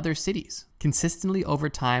fight for other cities. Consistently over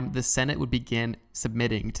time, the Senate would begin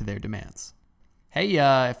submitting to their demands. Hey,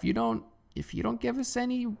 if you don't give us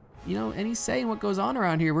any say in what goes on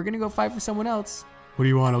around here, we're gonna go fight for someone else. What do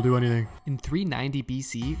you want? I'll do anything. In 390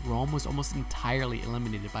 BC, Rome was almost entirely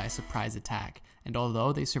eliminated by a surprise attack, and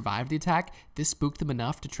although they survived the attack, this spooked them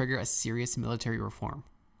enough to trigger a serious military reform.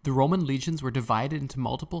 The Roman legions were divided into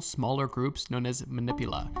multiple smaller groups known as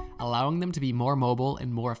manipula, allowing them to be more mobile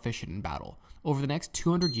and more efficient in battle. Over the next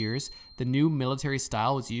 200 years, the new military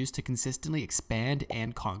style was used to consistently expand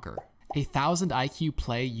and conquer. A 1,000 IQ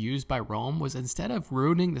play used by Rome was, instead of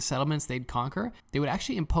ruining the settlements they'd conquer, they would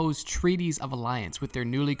actually impose treaties of alliance with their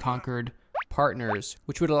newly conquered partners,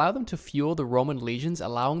 which would allow them to fuel the Roman legions,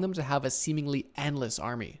 allowing them to have a seemingly endless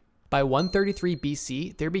army. By 133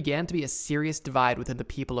 BC, there began to be a serious divide within the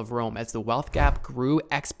people of Rome as the wealth gap grew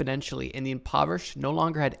exponentially and the impoverished no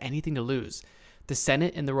longer had anything to lose. The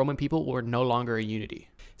Senate and the Roman people were no longer a unity.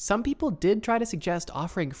 Some people did try to suggest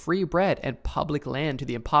offering free bread and public land to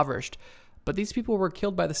the impoverished, but these people were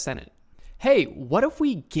killed by the Senate. Hey, what if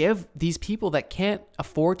we give these people that can't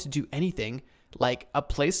afford to do anything, like a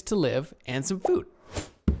place to live and some food?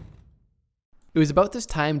 It was about this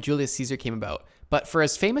time Julius Caesar came about, but for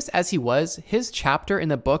as famous as he was, his chapter in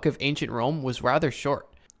the book of ancient Rome was rather short.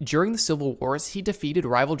 During the civil wars, he defeated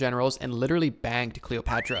rival generals and literally banged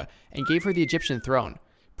Cleopatra and gave her the Egyptian throne.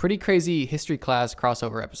 Pretty crazy history class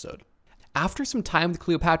crossover episode. After some time with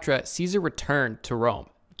Cleopatra, Caesar returned to Rome,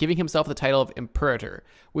 giving himself the title of Imperator,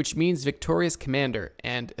 which means victorious commander,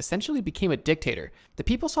 and essentially became a dictator. The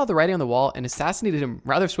people saw the writing on the wall and assassinated him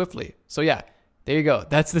rather swiftly. So yeah, there you go.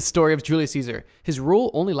 That's the story of Julius Caesar. His rule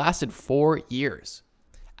only lasted 4 years.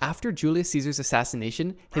 After Julius Caesar's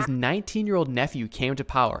assassination, his 19-year-old nephew came to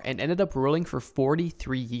power and ended up ruling for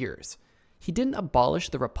 43 years. He didn't abolish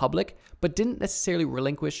the Republic, but didn't necessarily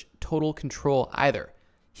relinquish total control either.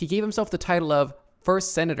 He gave himself the title of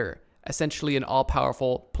First Senator, essentially an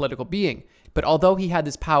all-powerful political being, but although he had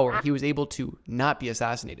this power, he was able to not be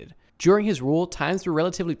assassinated. During his rule, times were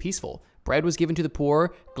relatively peaceful. Bread was given to the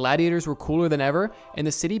poor, gladiators were cooler than ever, and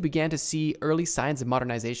the city began to see early signs of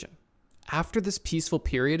modernization. After this peaceful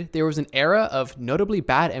period, there was an era of notably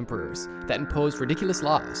bad emperors that imposed ridiculous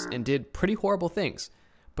laws and did pretty horrible things.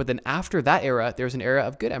 But then after that era, there was an era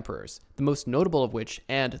of good emperors, the most notable of which,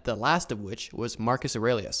 and the last of which, was Marcus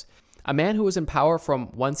Aurelius, a man who was in power from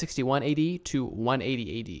 161 AD to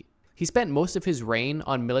 180 AD. He spent most of his reign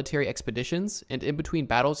on military expeditions, and in between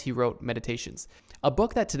battles he wrote Meditations, a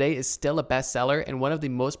book that today is still a bestseller and one of the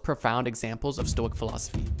most profound examples of Stoic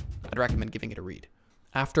philosophy. I'd recommend giving it a read.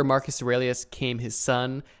 After Marcus Aurelius came his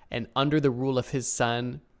son, and under the rule of his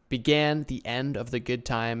son began the end of the good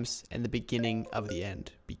times, and the beginning of the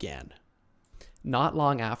end began. Not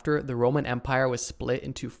long after, the Roman Empire was split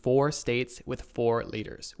into 4 states with 4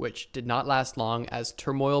 leaders, which did not last long as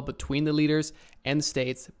turmoil between the leaders and the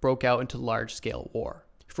states broke out into large-scale war.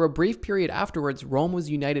 For a brief period afterwards, Rome was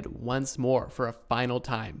united once more for a final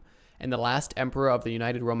time, and the last emperor of the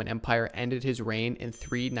United Roman Empire ended his reign in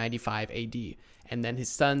 395 AD, and then his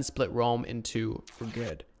son split Rome into, for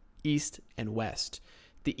good, East and West.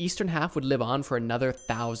 The eastern half would live on for another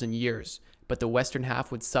 1,000 years, but the western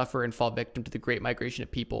half would suffer and fall victim to the great migration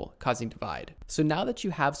of people, causing divide. So now that you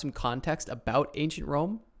have some context about ancient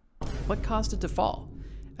Rome, what caused it to fall?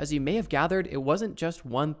 As you may have gathered, it wasn't just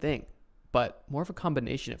one thing, but more of a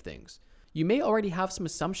combination of things. You may already have some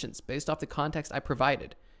assumptions based off the context I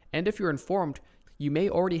provided, and if you're informed, you may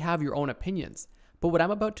already have your own opinions. But what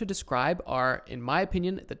I'm about to describe are, in my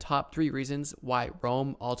opinion, the top 3 reasons why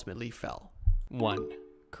Rome ultimately fell. 1.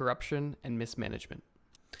 Corruption and mismanagement.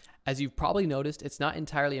 As you've probably noticed, it's not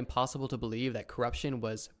entirely impossible to believe that corruption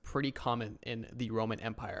was pretty common in the Roman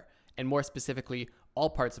Empire, and more specifically,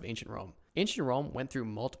 all parts of ancient Rome. Ancient Rome went through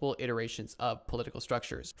multiple iterations of political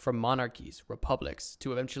structures, from monarchies, republics,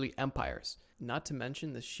 to eventually empires, not to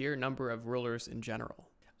mention the sheer number of rulers in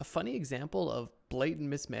general. A funny example of blatant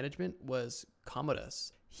mismanagement was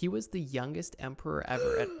Commodus. He was the youngest emperor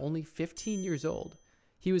ever at only 15 years old.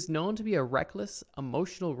 He was known to be a reckless,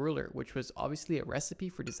 emotional ruler, which was obviously a recipe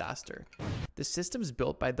for disaster. The systems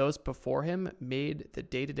built by those before him made the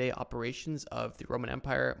day-to-day operations of the Roman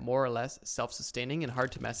Empire more or less self-sustaining and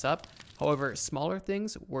hard to mess up. However, smaller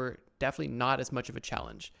things were definitely not as much of a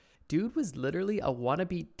challenge. Dude was literally a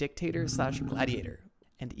wannabe dictator / gladiator.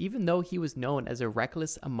 And even though he was known as a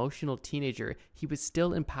reckless, emotional teenager, he was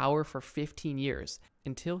still in power for 15 years,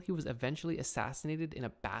 until he was eventually assassinated in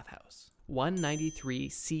a bathhouse. 193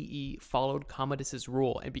 CE followed Commodus's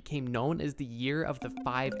rule and became known as the Year of the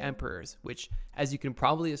 5 Emperors, which, as you can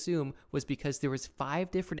probably assume, was because there was 5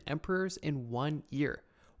 different emperors in one year,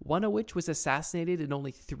 one of which was assassinated in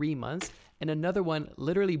only 3 months, and another one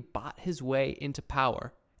literally bought his way into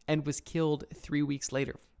power and was killed 3 weeks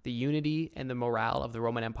later. The unity and the morale of the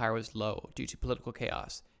Roman Empire was low due to political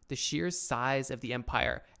chaos. The sheer size of the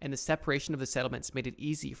empire and the separation of the settlements made it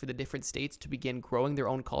easy for the different states to begin growing their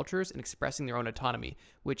own cultures and expressing their own autonomy,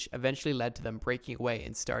 which eventually led to them breaking away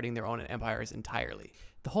and starting their own empires entirely.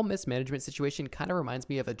 The whole mismanagement situation kind of reminds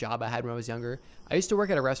me of a job I had when I was younger. I used to work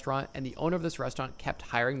at a restaurant, and the owner of this restaurant kept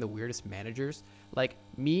hiring the weirdest managers. Like,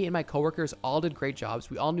 me and my coworkers all did great jobs.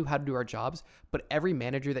 We all knew how to do our jobs, but every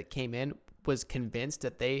manager that came in was convinced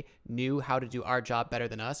that they knew how to do our job better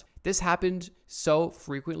than us. This happened so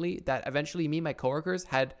frequently that eventually me and my coworkers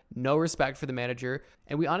had no respect for the manager,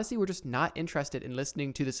 and we honestly were just not interested in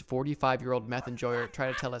listening to this 45-year-old meth enjoyer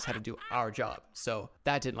try to tell us how to do our job. So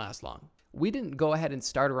that didn't last long. We didn't go ahead and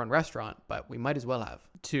start our own restaurant, but we might as well have.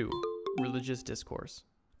 2. Religious discourse.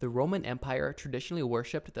 The Roman Empire traditionally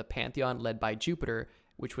worshipped the pantheon led by Jupiter,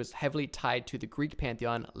 which was heavily tied to the Greek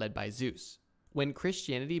pantheon led by Zeus. When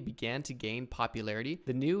Christianity began to gain popularity,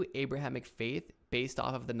 the new Abrahamic faith, based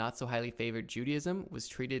off of the not so highly favored Judaism, was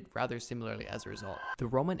treated rather similarly as a result. The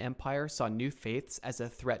Roman Empire saw new faiths as a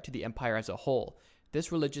threat to the empire as a whole.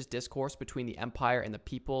 This religious discourse between the empire and the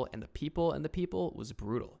people and the people and the people was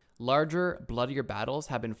brutal. Larger, bloodier battles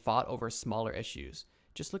have been fought over smaller issues.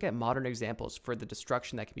 Just look at modern examples for the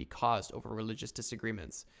destruction that can be caused over religious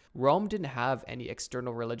disagreements. Rome didn't have any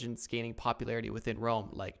external religions gaining popularity within Rome,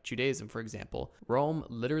 like Judaism, for example. Rome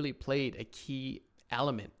literally played a key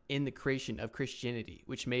element in the creation of Christianity,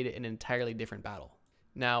 which made it an entirely different battle.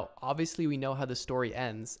 Now, obviously we know how the story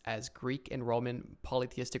ends, as Greek and Roman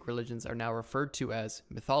polytheistic religions are now referred to as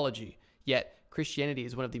mythology, yet Christianity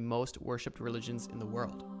is one of the most worshipped religions in the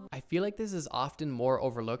world. I feel like this is often more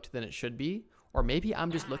overlooked than it should be, or maybe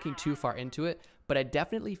I'm just looking too far into it, but I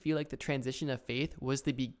definitely feel like the transition of faith was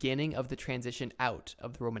the beginning of the transition out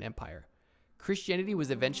of the Roman Empire. Christianity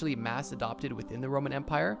was eventually mass adopted within the Roman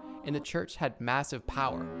Empire, and the church had massive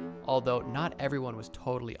power, although not everyone was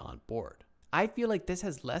totally on board. I feel like this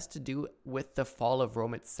has less to do with the fall of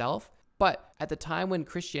Rome itself, but at the time when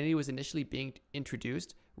Christianity was initially being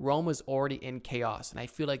introduced, Rome was already in chaos, and I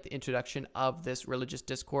feel like the introduction of this religious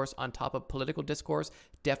discourse on top of political discourse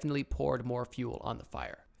definitely poured more fuel on the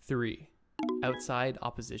fire. 3. Outside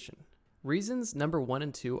opposition. Reasons number 1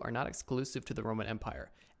 and 2 are not exclusive to the Roman Empire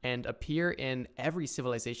and appear in every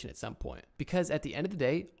civilization at some point, because at the end of the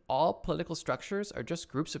day, all political structures are just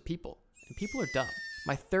groups of people, and people are dumb.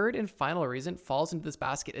 My third and final reason falls into this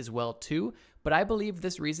basket as well too, but I believe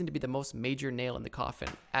this reason to be the most major nail in the coffin,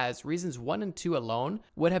 as reasons 1 and 2 alone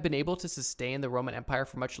would have been able to sustain the Roman Empire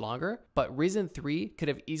for much longer, but reason 3 could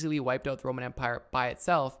have easily wiped out the Roman Empire by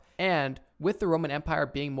itself, and with the Roman Empire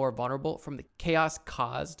being more vulnerable from the chaos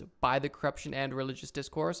caused by the corruption and religious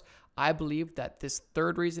discourse, I believe that this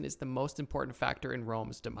third reason is the most important factor in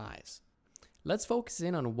Rome's demise. Let's focus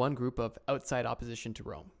in on one group of outside opposition to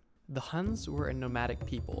Rome. The Huns were a nomadic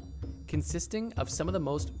people, consisting of some of the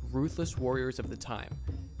most ruthless warriors of the time.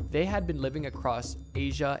 They had been living across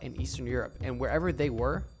Asia and Eastern Europe, and wherever they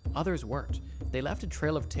were, others weren't. They left a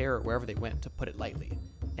trail of terror wherever they went, to put it lightly.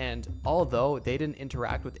 And although they didn't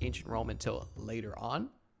interact with ancient Rome until later on,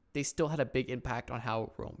 they still had a big impact on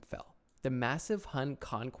how Rome fell. The massive Hun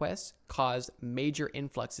conquests caused major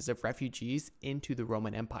influxes of refugees into the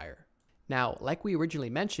Roman Empire. Now, like we originally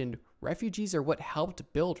mentioned, refugees are what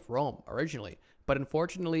helped build Rome originally, but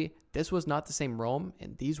unfortunately, this was not the same Rome,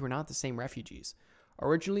 and these were not the same refugees.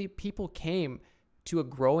 Originally, people came to a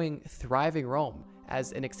growing, thriving Rome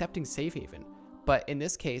as an accepting safe haven, but in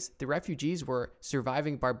this case, the refugees were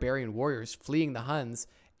surviving barbarian warriors fleeing the Huns,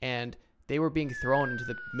 and they were being thrown into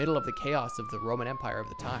the middle of the chaos of the Roman Empire of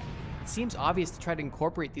the time. It seems obvious to try to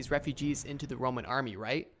incorporate these refugees into the Roman army,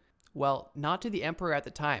 right? Well, not to the emperor at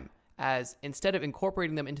the time, as instead of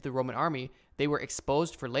incorporating them into the Roman army, they were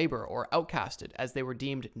exposed for labor or outcasted as they were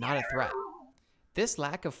deemed not a threat. This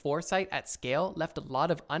lack of foresight at scale left a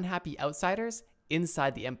lot of unhappy outsiders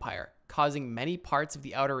inside the empire, causing many parts of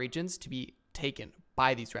the outer regions to be taken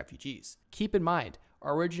by these refugees. Keep in mind,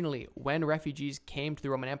 originally, when refugees came to the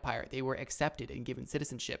Roman Empire, they were accepted and given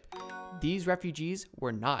citizenship. These refugees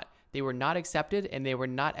were not. They were not accepted and they were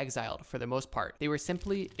not exiled for the most part. They were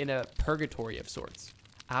simply in a purgatory of sorts.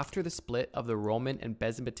 After the split of the Roman and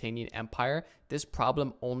Byzantine Empire, this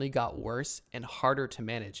problem only got worse and harder to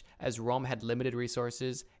manage as Rome had limited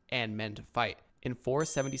resources and men to fight. In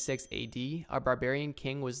 476 AD, a barbarian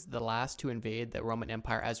king was the last to invade the Roman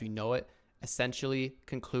Empire as we know it, essentially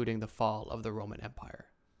concluding the fall of the Roman Empire.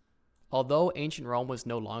 Although ancient Rome was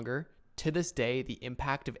no longer, to this day, the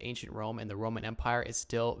impact of ancient Rome and the Roman Empire is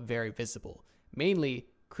still very visible, mainly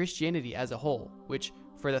Christianity as a whole, which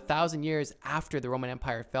for the 1,000 years after the Roman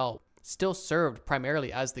Empire fell, still served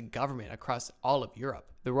primarily as the government across all of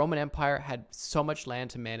Europe. The Roman Empire had so much land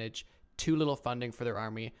to manage, too little funding for their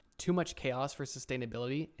army, too much chaos for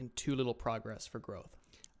sustainability, and too little progress for growth.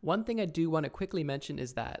 One thing I do want to quickly mention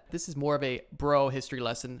is that this is more of a bro history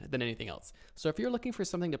lesson than anything else. So if you're looking for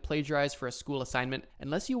something to plagiarize for a school assignment,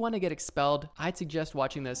 unless you want to get expelled, I'd suggest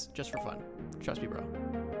watching this just for fun. Trust me, bro.